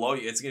they're below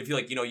you. It's going to feel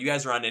like, you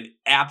guys are on an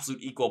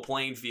absolute equal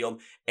playing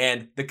field,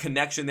 and the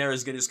connection there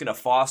is just going to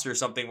foster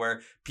something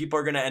where people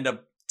are going to end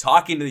up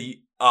talking to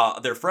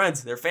their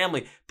friends, their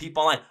family,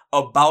 people online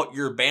about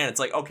your band. It's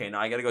like, okay,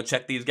 now I got to go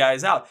check these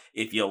guys out.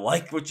 If you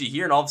like what you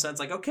hear, and all of a sudden it's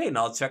like, okay,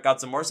 now let's check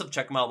out some more stuff,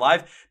 check them out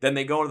live. Then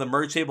they go to the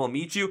merch table and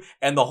meet you,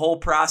 and the whole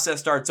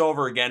process starts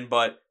over again,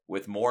 but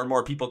with more and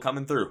more people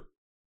coming through.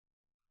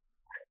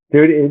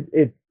 Dude,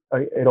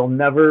 it'll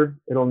never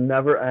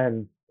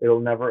end. It'll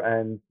never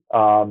end.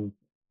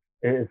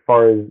 As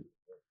far as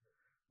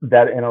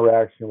that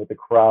interaction with the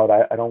crowd,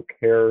 I don't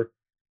care.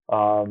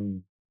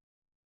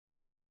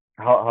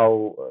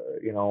 How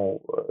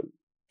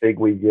big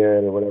we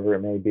get or whatever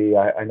it may be.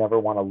 I never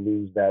want to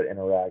lose that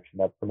interaction.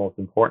 That's the most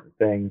important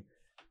thing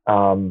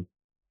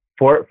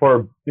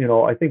for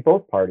I think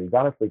both parties,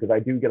 honestly, because I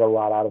do get a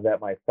lot out of that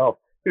myself.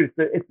 Dude,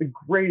 it's the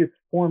greatest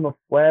form of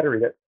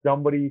flattery that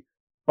somebody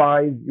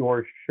buys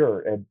your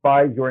shirt and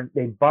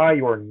they buy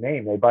your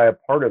name, they buy a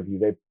part of you,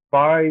 they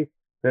buy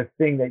the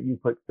thing that you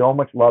put so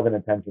much love and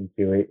attention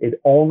to. It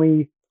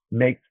only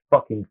makes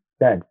fucking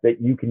sense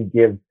that you can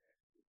give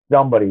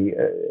somebody,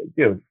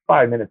 dude,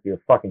 5 minutes of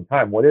your fucking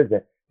time. What is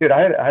it? Dude,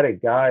 I had a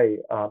guy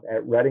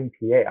at Reading,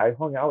 PA. I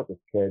hung out with this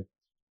kid.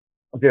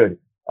 Dude,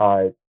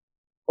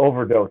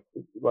 overdosed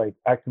like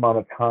X amount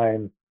of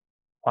times.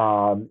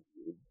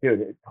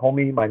 Dude, it told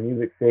me my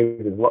music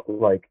saved his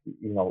like,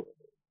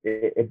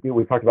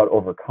 we talked about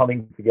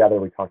overcoming together.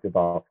 We talked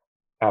about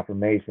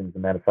affirmations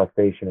and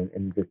manifestation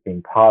and just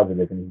being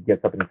positive. And he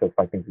gets up and he says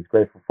 5 things he's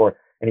grateful for.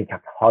 And he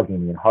kept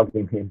hugging me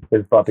and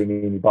fist bumping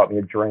me, and he bought me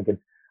a drink. And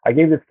I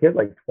gave this kid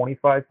like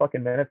 25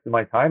 fucking minutes of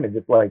my time, and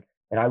just like,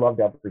 and I loved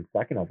every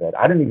second of it.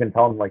 I didn't even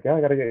tell him like, yeah,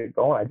 I gotta get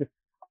going.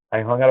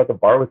 I hung out at the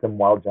bar with him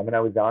while Gemini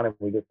was on, and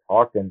we just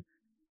talked. And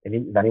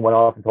then he went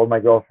off and told my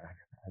girlfriend,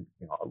 I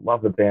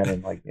love the band,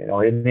 and like,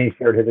 and he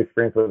shared his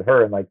experience with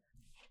her, and like,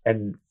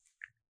 and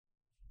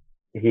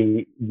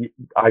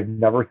I've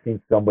never seen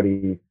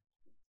somebody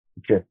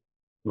just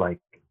like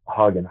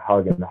hug and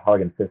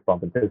fist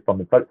bump.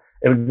 But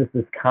it was just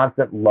this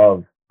constant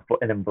love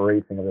and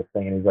embracing of this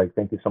thing. And he's like,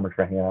 thank you so much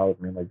for hanging out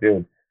with me. I'm like,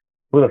 dude,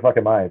 who the fuck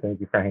am I? Thank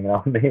you for hanging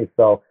out with me.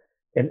 So,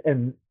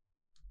 and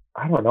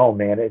I don't know,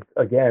 man. It's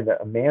again,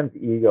 a man's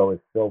ego is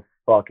so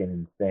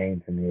fucking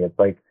insane to me. It's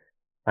like,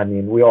 I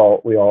mean, we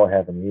all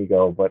have an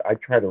ego, but I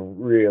try to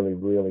really,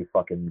 really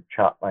fucking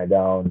chop my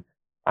down.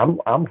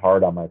 I'm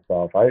hard on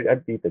myself. I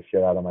beat the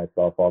shit out of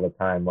myself all the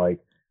time, like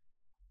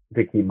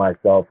to keep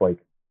myself like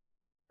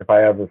if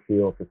I ever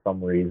feel for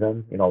some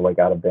reason, like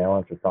out of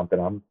balance or something,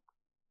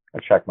 I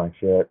check my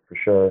shit for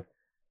sure.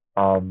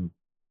 Um,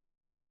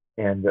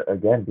 and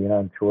again, being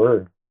on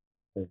tour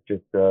is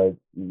just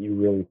you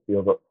really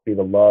see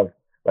the love.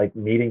 Like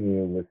meeting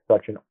you was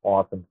such an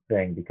awesome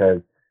thing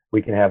because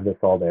we can have this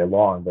all day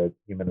long, but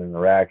human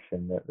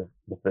interaction,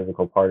 the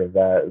physical part of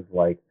that is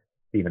like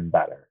even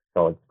better.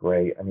 So it's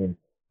great. I mean,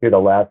 dude, the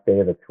last day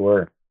of the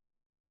tour,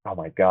 oh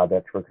my god,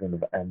 that tour couldn't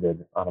have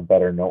ended on a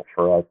better note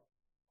for us.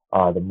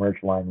 The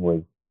merch line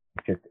was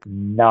just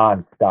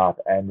nonstop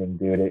ending,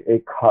 dude.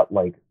 It cut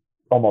like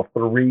almost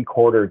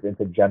 3/4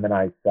 into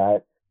Gemini's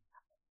set.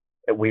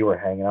 We were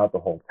hanging out the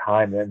whole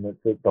time, and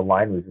the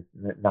line was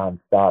just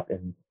nonstop.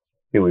 And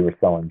dude, we were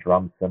selling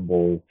drum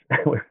cymbals.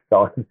 We were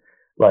selling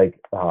like,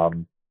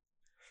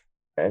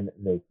 and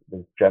this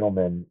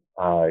gentleman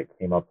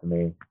came up to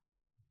me,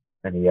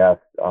 and he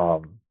asked,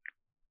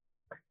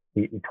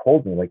 he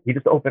told me like he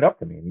just opened up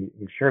to me. And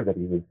he's sure that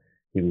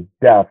he was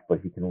deaf,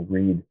 but he can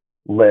read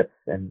lips,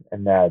 and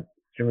that as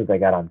soon as I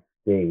got on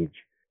stage,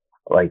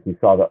 like he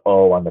saw the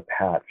O on the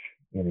patch,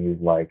 and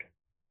he's like,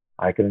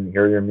 I couldn't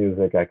hear your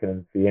music. I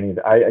couldn't see any. He's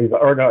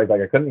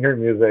like, I couldn't hear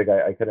music.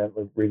 I couldn't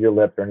read your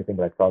lips or anything,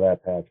 but I saw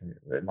that patch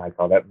and I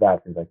saw that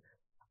vest. And he's like,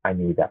 I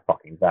need that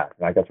fucking vest.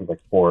 And I guess it was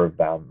like four of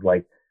them,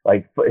 like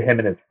him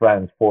and his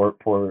friends, four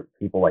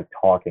people like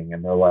talking,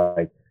 and they're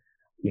like,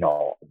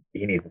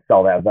 he needs to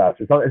sell that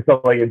vest or something.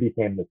 So like it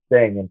became this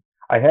thing, and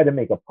I had to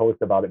make a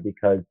post about it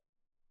because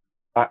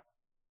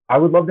I I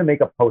would love to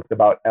make a post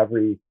about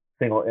every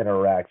single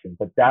interaction,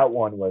 but that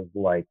one was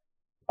like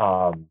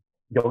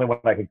the only one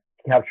I could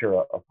capture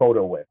a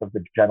photo with of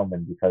the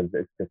gentleman because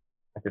it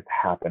just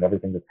happened.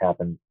 Everything just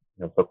happened,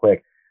 so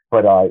quick.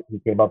 But he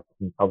came up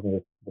and tells me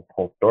this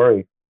whole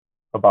story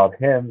about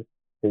him,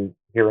 his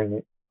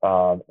hearing,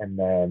 and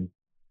then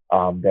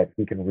that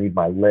he can read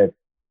my lips,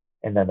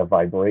 and then the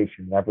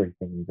vibration and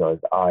everything he does.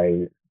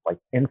 I like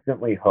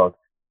instantly hooked.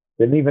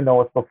 Didn't even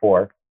know us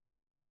before.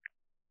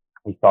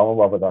 He fell in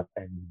love with us,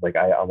 and he's like,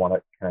 I want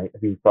to. Have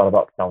you thought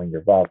about selling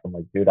your vest? I'm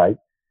like, dude, I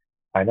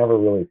never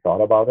really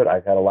thought about it.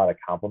 I've had a lot of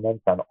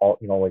compliments on all,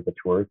 like the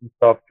tours and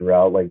stuff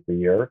throughout like the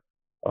year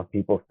of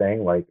people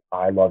saying like,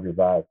 I love your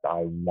vest.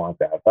 I want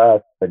that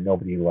vest, but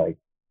nobody like,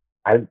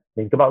 I didn't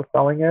think about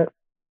selling it.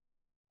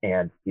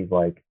 And he's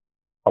like,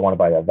 I want to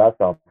buy that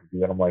vest off of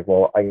you. And I'm like,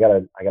 well, I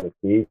gotta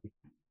see.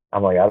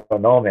 I'm like, I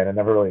don't know, man. I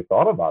never really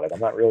thought about it. I'm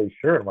not really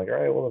sure. I'm like, all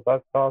right, well, the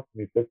vest cost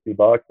me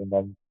 $50 and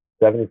then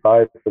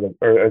 75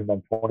 for and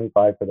then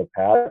 25 for the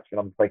patch. And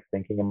I'm just like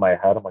thinking in my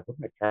head, I'm like, what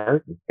am I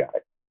charge this guy?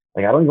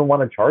 Like, I don't even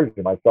want to charge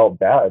him. I felt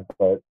bad,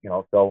 but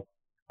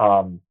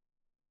um,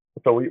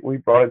 so we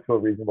brought it to a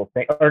reasonable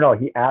thing. Or no,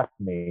 he asked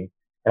me,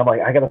 and I'm like,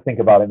 I got to think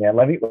about it, man.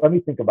 Let me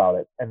think about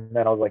it. And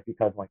then I was like,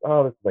 because I'm like,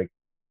 oh, this is like,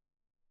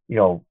 you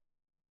know,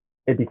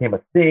 it became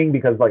a thing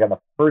because like on the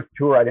first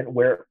tour, I didn't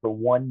wear it for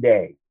one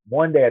day.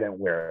 One day I didn't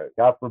wear it,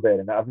 God forbid.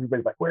 And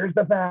everybody's like, where's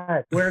the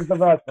vest? Where's the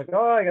vest? Like,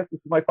 oh, I guess this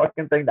is my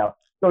fucking thing now.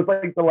 So it's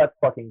like the let's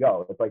fucking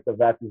go. It's like the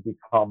vest has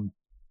become,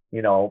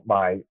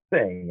 my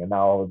thing. And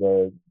now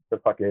the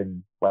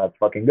fucking let's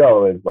fucking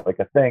go is like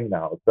a thing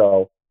now.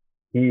 So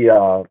he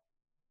was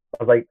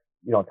like,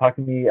 talk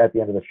to me at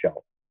the end of the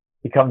show.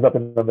 He comes up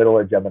in the middle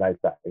of Gemini's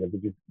set. He goes,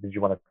 did you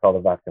want to sell the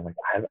vest? I'm like,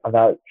 I'm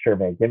not sure,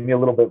 man. Give me a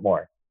little bit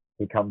more.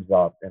 He comes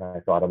up and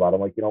I thought about it.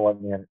 I'm like, you know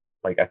what, man?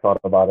 Like I thought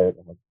about it.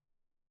 I'm like,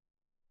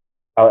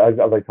 I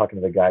was like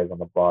talking to the guys on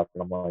the bus,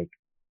 and I'm like,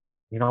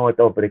 you know what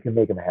though? But it can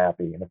make him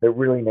happy, and if it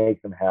really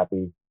makes him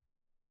happy,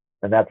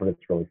 then that's what it's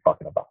really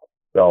fucking about.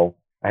 So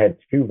I had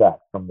two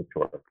vests from the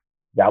tour.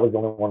 That was the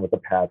only one with the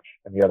patch,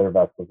 and the other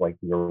vest was like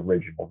the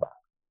original vest.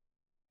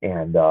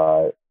 And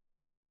so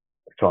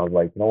I was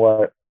like, you know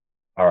what?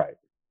 All right,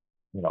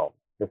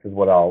 this is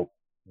what I'll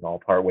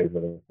part ways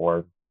with it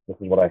for. This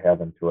is what I have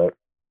into it.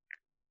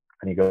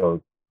 And he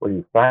goes, "Will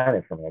you sign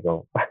it for me?" I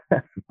go,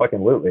 "Fucking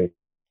absolutely."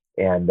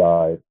 And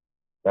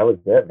that was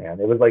it, man.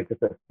 It was like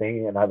just a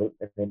thing, and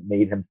it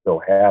made him so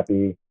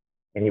happy,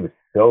 and he was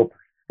so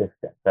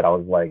persistent that I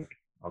was like,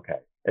 okay,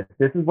 if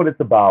this is what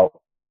it's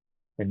about,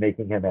 and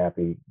making him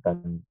happy,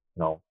 then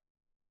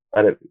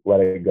let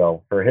it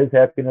go for his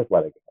happiness.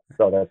 Let it go.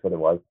 So that's what it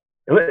was.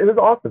 It was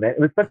awesome, man. It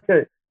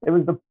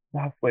was the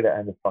best way to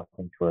end the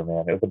fucking tour,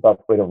 man. It was the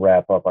best way to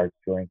wrap up our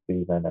touring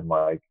season, and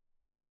like,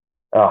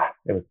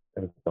 it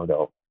was so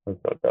dope. It was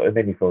so dope. It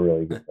made me feel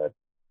really good.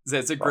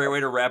 It's a great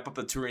way to wrap up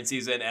the touring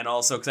season, and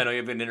also because I know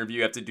you have an interview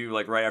you have to do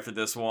like right after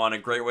this one. A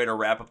great way to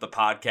wrap up the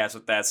podcast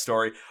with that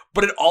story.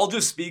 But it all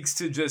just speaks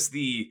to just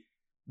the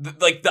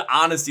like the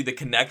honesty, the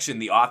connection,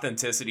 the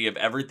authenticity of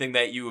everything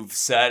that you've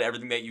said,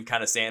 everything that you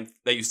kind of stand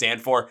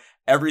for,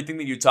 everything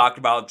that you talked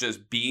about,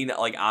 just being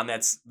like on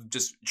that,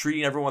 just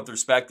treating everyone with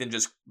respect and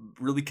just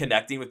really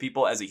connecting with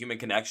people as a human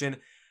connection.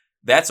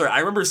 That's right. I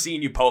remember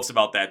seeing you post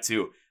about that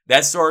too.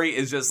 That story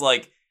is just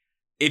like,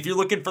 if you're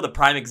looking for the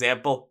prime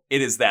example,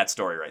 it is that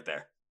story right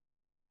there.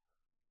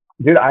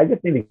 Dude, I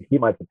just need to keep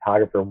my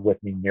photographer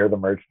with me near the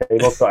merch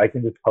table so I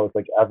can just post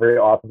like every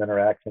awesome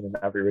interaction and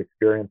every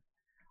experience.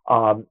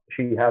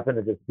 She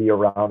happened to just be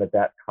around at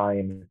that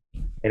time,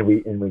 and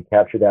we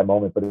captured that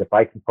moment. But if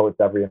I can post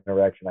every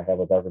interaction I have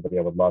with everybody,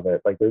 I would love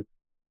it. Like there's,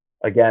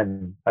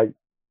 again,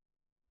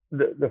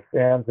 the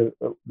fans,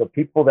 the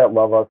people that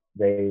love us,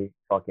 they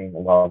fucking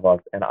love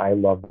us, and I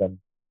love them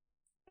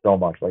so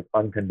much, like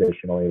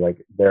unconditionally.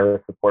 Like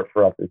their support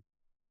for us is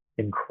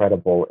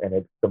incredible, and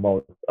it's the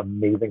most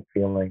amazing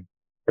feeling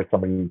for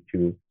somebody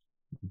to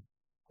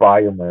buy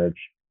your merch,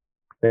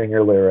 sing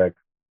your lyrics,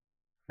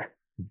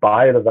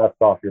 buy the vest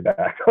off your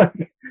back,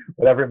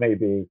 whatever it may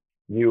be.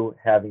 You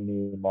having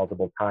me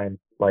multiple times,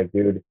 like,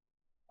 dude,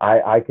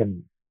 I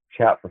can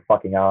chat for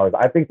fucking hours.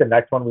 I think the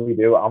next one we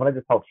do, I'm gonna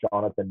just tell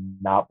Jonathan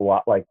not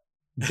block, like,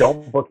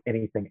 don't book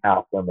anything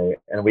after me,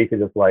 and we could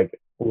just like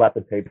let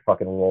the tape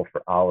fucking roll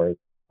for hours.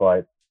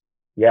 But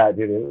yeah,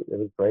 dude, it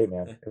was great,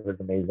 man. It was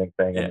an amazing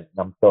thing, and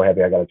I'm so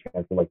happy I got a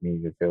chance to like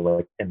meet you too,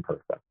 like in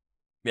person.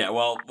 Yeah,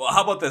 well,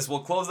 how about this? We'll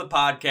close the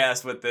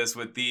podcast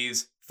with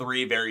these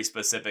 3 very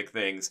specific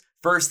things.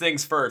 First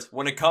things first,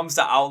 when it comes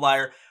to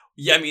Outlier,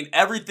 yeah, I mean,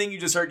 everything you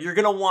just heard, you're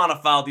going to want to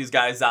follow these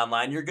guys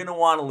online. You're going to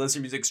want to listen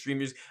to music, stream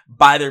music,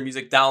 buy their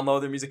music, download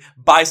their music,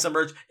 buy some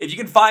merch. If you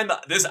can find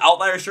this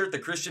Outlier shirt, the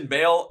Christian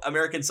Bale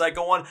American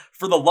Psycho one,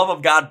 for the love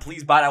of God,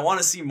 please buy it. I want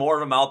to see more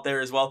of them out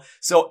there as well.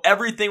 So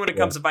everything when it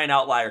comes to buying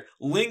Outlier,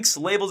 links,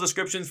 labels,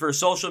 descriptions for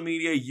social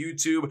media,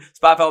 YouTube,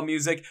 Spotify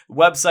Music,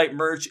 website,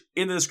 merch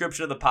in the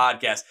description of the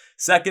podcast.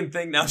 Second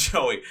thing now,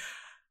 Joey,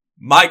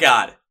 my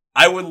God,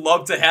 I would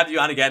love to have you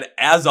on again,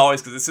 as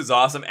always, because this is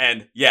awesome.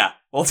 And yeah,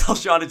 we'll tell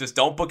Sean to just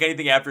don't book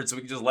anything after it so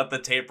we can just let the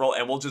tape roll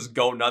and we'll just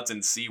go nuts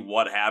and see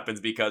what happens,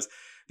 because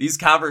these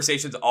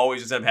conversations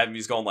always just end up having me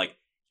just going like,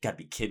 you gotta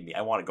be kidding me.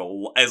 I want to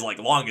go as like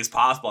long as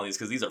possible on these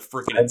because these are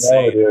freaking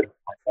insane. Dude.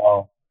 I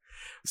know.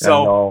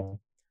 So,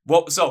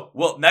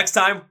 well, next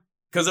time,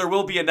 because there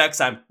will be a next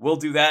time, we'll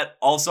do that.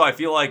 Also, I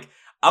feel like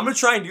I'm going to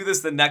try and do this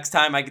the next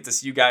time I get to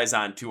see you guys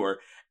on tour.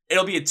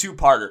 It'll be a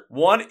 2-parter.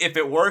 One, if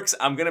it works,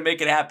 I'm going to make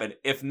it happen.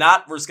 If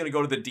not, we're just going to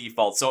go to the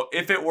default. So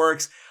if it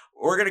works,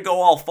 we're going to go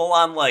all full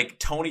on like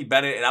Tony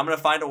Bennett, and I'm going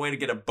to find a way to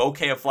get a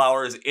bouquet of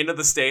flowers into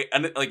the stage,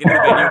 like into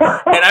the venue,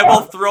 and I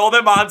will throw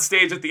them on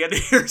stage at the end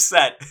of your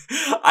set.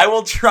 I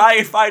will try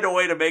and find a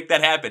way to make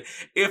that happen.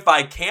 If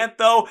I can't,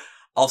 though,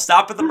 I'll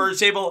stop at the merch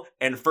table,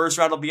 and first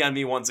round will be on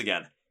me once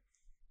again.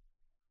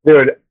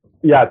 Dude,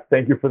 yeah,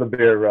 thank you for the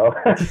beer, bro.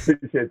 I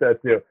appreciate that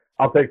too.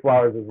 I'll take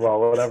flowers as well,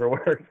 whatever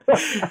works.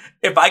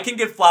 If I can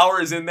get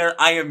flowers in there,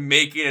 I am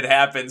making it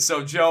happen.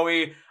 So,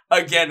 Joey,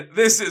 again,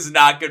 this is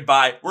not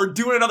goodbye. We're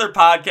doing another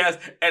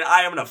podcast, and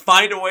I am going to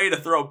find a way to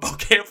throw a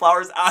bouquet of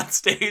flowers on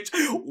stage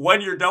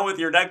when you're done with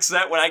your next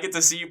set, when I get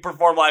to see you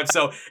perform live.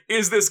 So,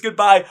 is this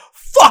goodbye?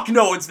 Fuck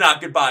no, it's not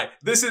goodbye.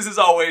 This is, as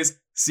always,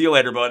 see you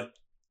later, bud.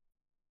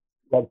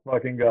 Let's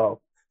fucking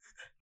go.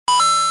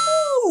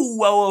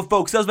 Well,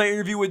 folks, that was my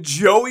interview with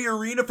Joey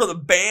Arena for the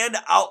band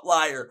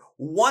Outlier.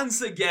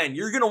 Once again,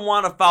 you're going to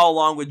want to follow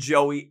along with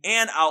Joey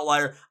and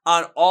Outlier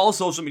on all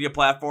social media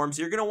platforms.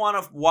 You're going to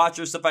want to watch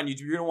their stuff on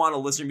YouTube. You're going to want to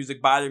listen to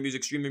music, buy their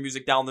music, stream their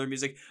music, download their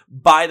music,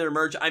 buy their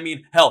merch. I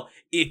mean, hell,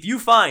 if you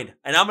find,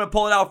 and I'm going to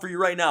pull it out for you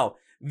right now,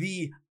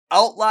 the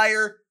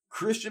Outlier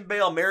Christian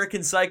Bale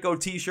American Psycho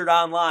t-shirt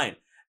online,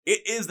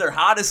 it is their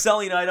hottest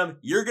selling item.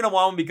 You're going to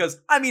want one because,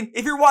 I mean,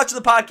 if you're watching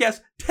the podcast,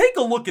 take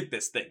a look at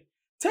this thing.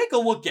 Take a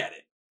look at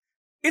it.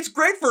 It's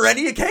great for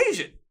any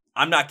occasion.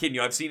 I'm not kidding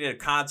you. I've seen it at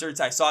concerts.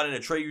 I saw it in a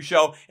Treyu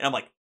show, and I'm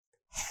like,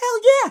 hell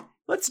yeah,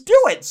 let's do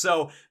it.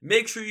 So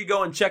make sure you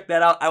go and check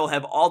that out. I will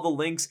have all the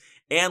links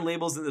and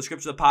labels in the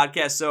description of the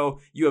podcast,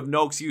 so you have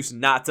no excuse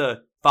not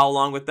to follow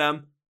along with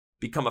them,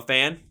 become a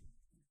fan,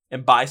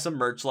 and buy some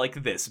merch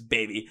like this,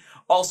 baby.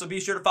 Also, be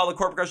sure to follow the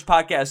Corporate Crush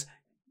Podcast,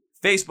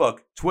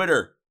 Facebook,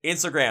 Twitter,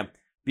 Instagram.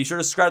 Be sure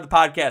to subscribe to the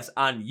podcast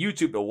on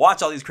YouTube to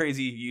watch all these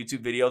crazy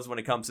YouTube videos when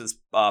it comes to this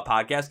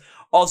podcast.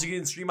 Also, you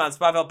can stream on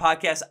Spotify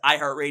Podcasts,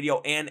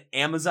 iHeartRadio, and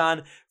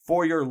Amazon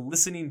for your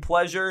listening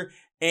pleasure.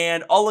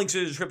 And all links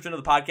in the description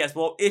of the podcast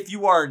below. If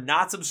you are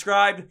not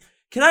subscribed,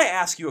 can I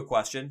ask you a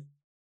question?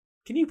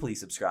 Can you please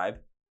subscribe?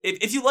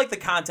 If you like the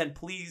content,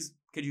 please,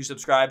 could you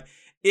subscribe?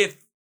 If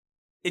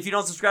you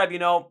don't subscribe,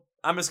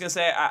 I'm just going to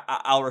say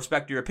I'll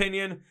respect your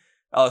opinion.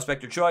 I'll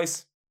respect your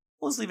choice.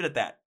 We'll just leave it at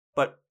that.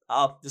 But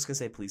I'm just going to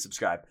say, please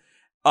subscribe.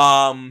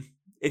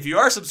 If you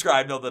are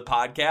subscribed to the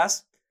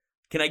podcast,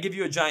 can I give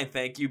you a giant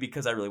thank you?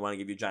 Because I really want to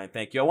give you a giant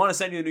thank you. I want to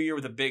send you the new year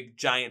with a big,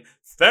 giant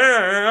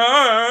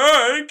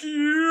thank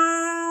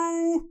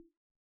you.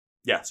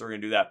 Yeah, so we're going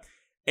to do that.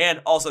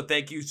 And also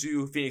thank you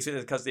to Phoenix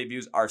Fitness Custom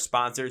Debuts, our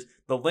sponsors.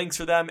 The links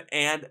for them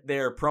and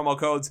their promo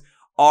codes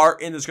are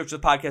in the description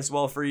of the podcast as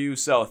well for you.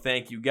 So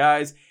thank you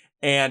guys.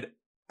 And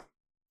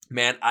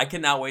man, I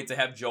cannot wait to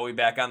have Joey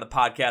back on the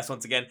podcast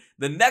once again.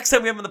 The next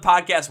time we have him on the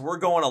podcast, we're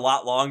going a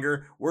lot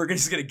longer. We're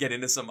just going to get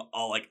into some,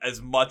 like,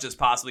 as much as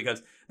possible,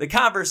 because the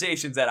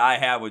conversations that I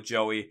have with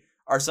Joey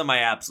are some of my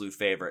absolute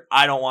favorite.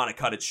 I don't want to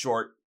cut it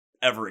short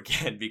ever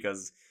again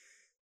because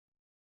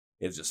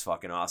it's just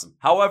fucking awesome.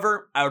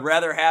 However, I would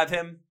rather have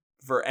him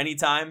for any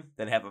time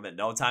than have him at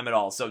no time at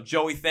all. So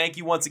Joey, thank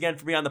you once again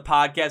for being on the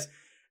podcast.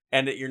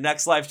 And at your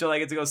next live show I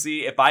get to go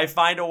see, if I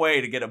find a way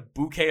to get a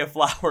bouquet of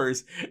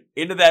flowers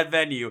into that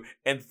venue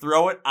and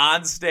throw it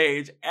on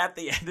stage at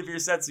the end of your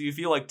set so you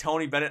feel like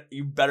Tony Bennett,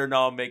 you better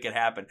know and make it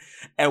happen.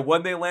 And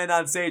when they land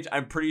on stage,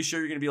 I'm pretty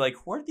sure you're going to be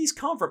like, where did these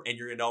come from? And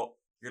you're going to know,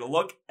 you're going to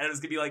look, and it's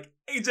going to be like,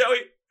 hey,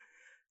 Joey.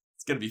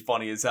 It's going to be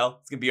funny as hell.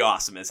 It's going to be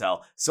awesome as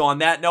hell. So on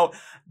that note,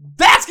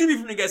 that's going to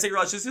be from you guys. Thank you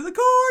very much. This is the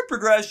Chord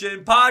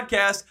Progression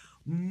Podcast.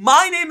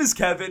 My name is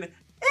Kevin, and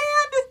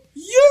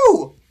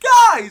you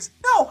guys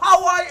know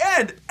how I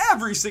end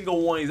every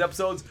single one of these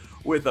episodes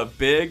with a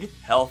big,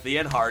 healthy,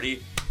 and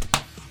hearty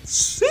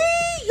see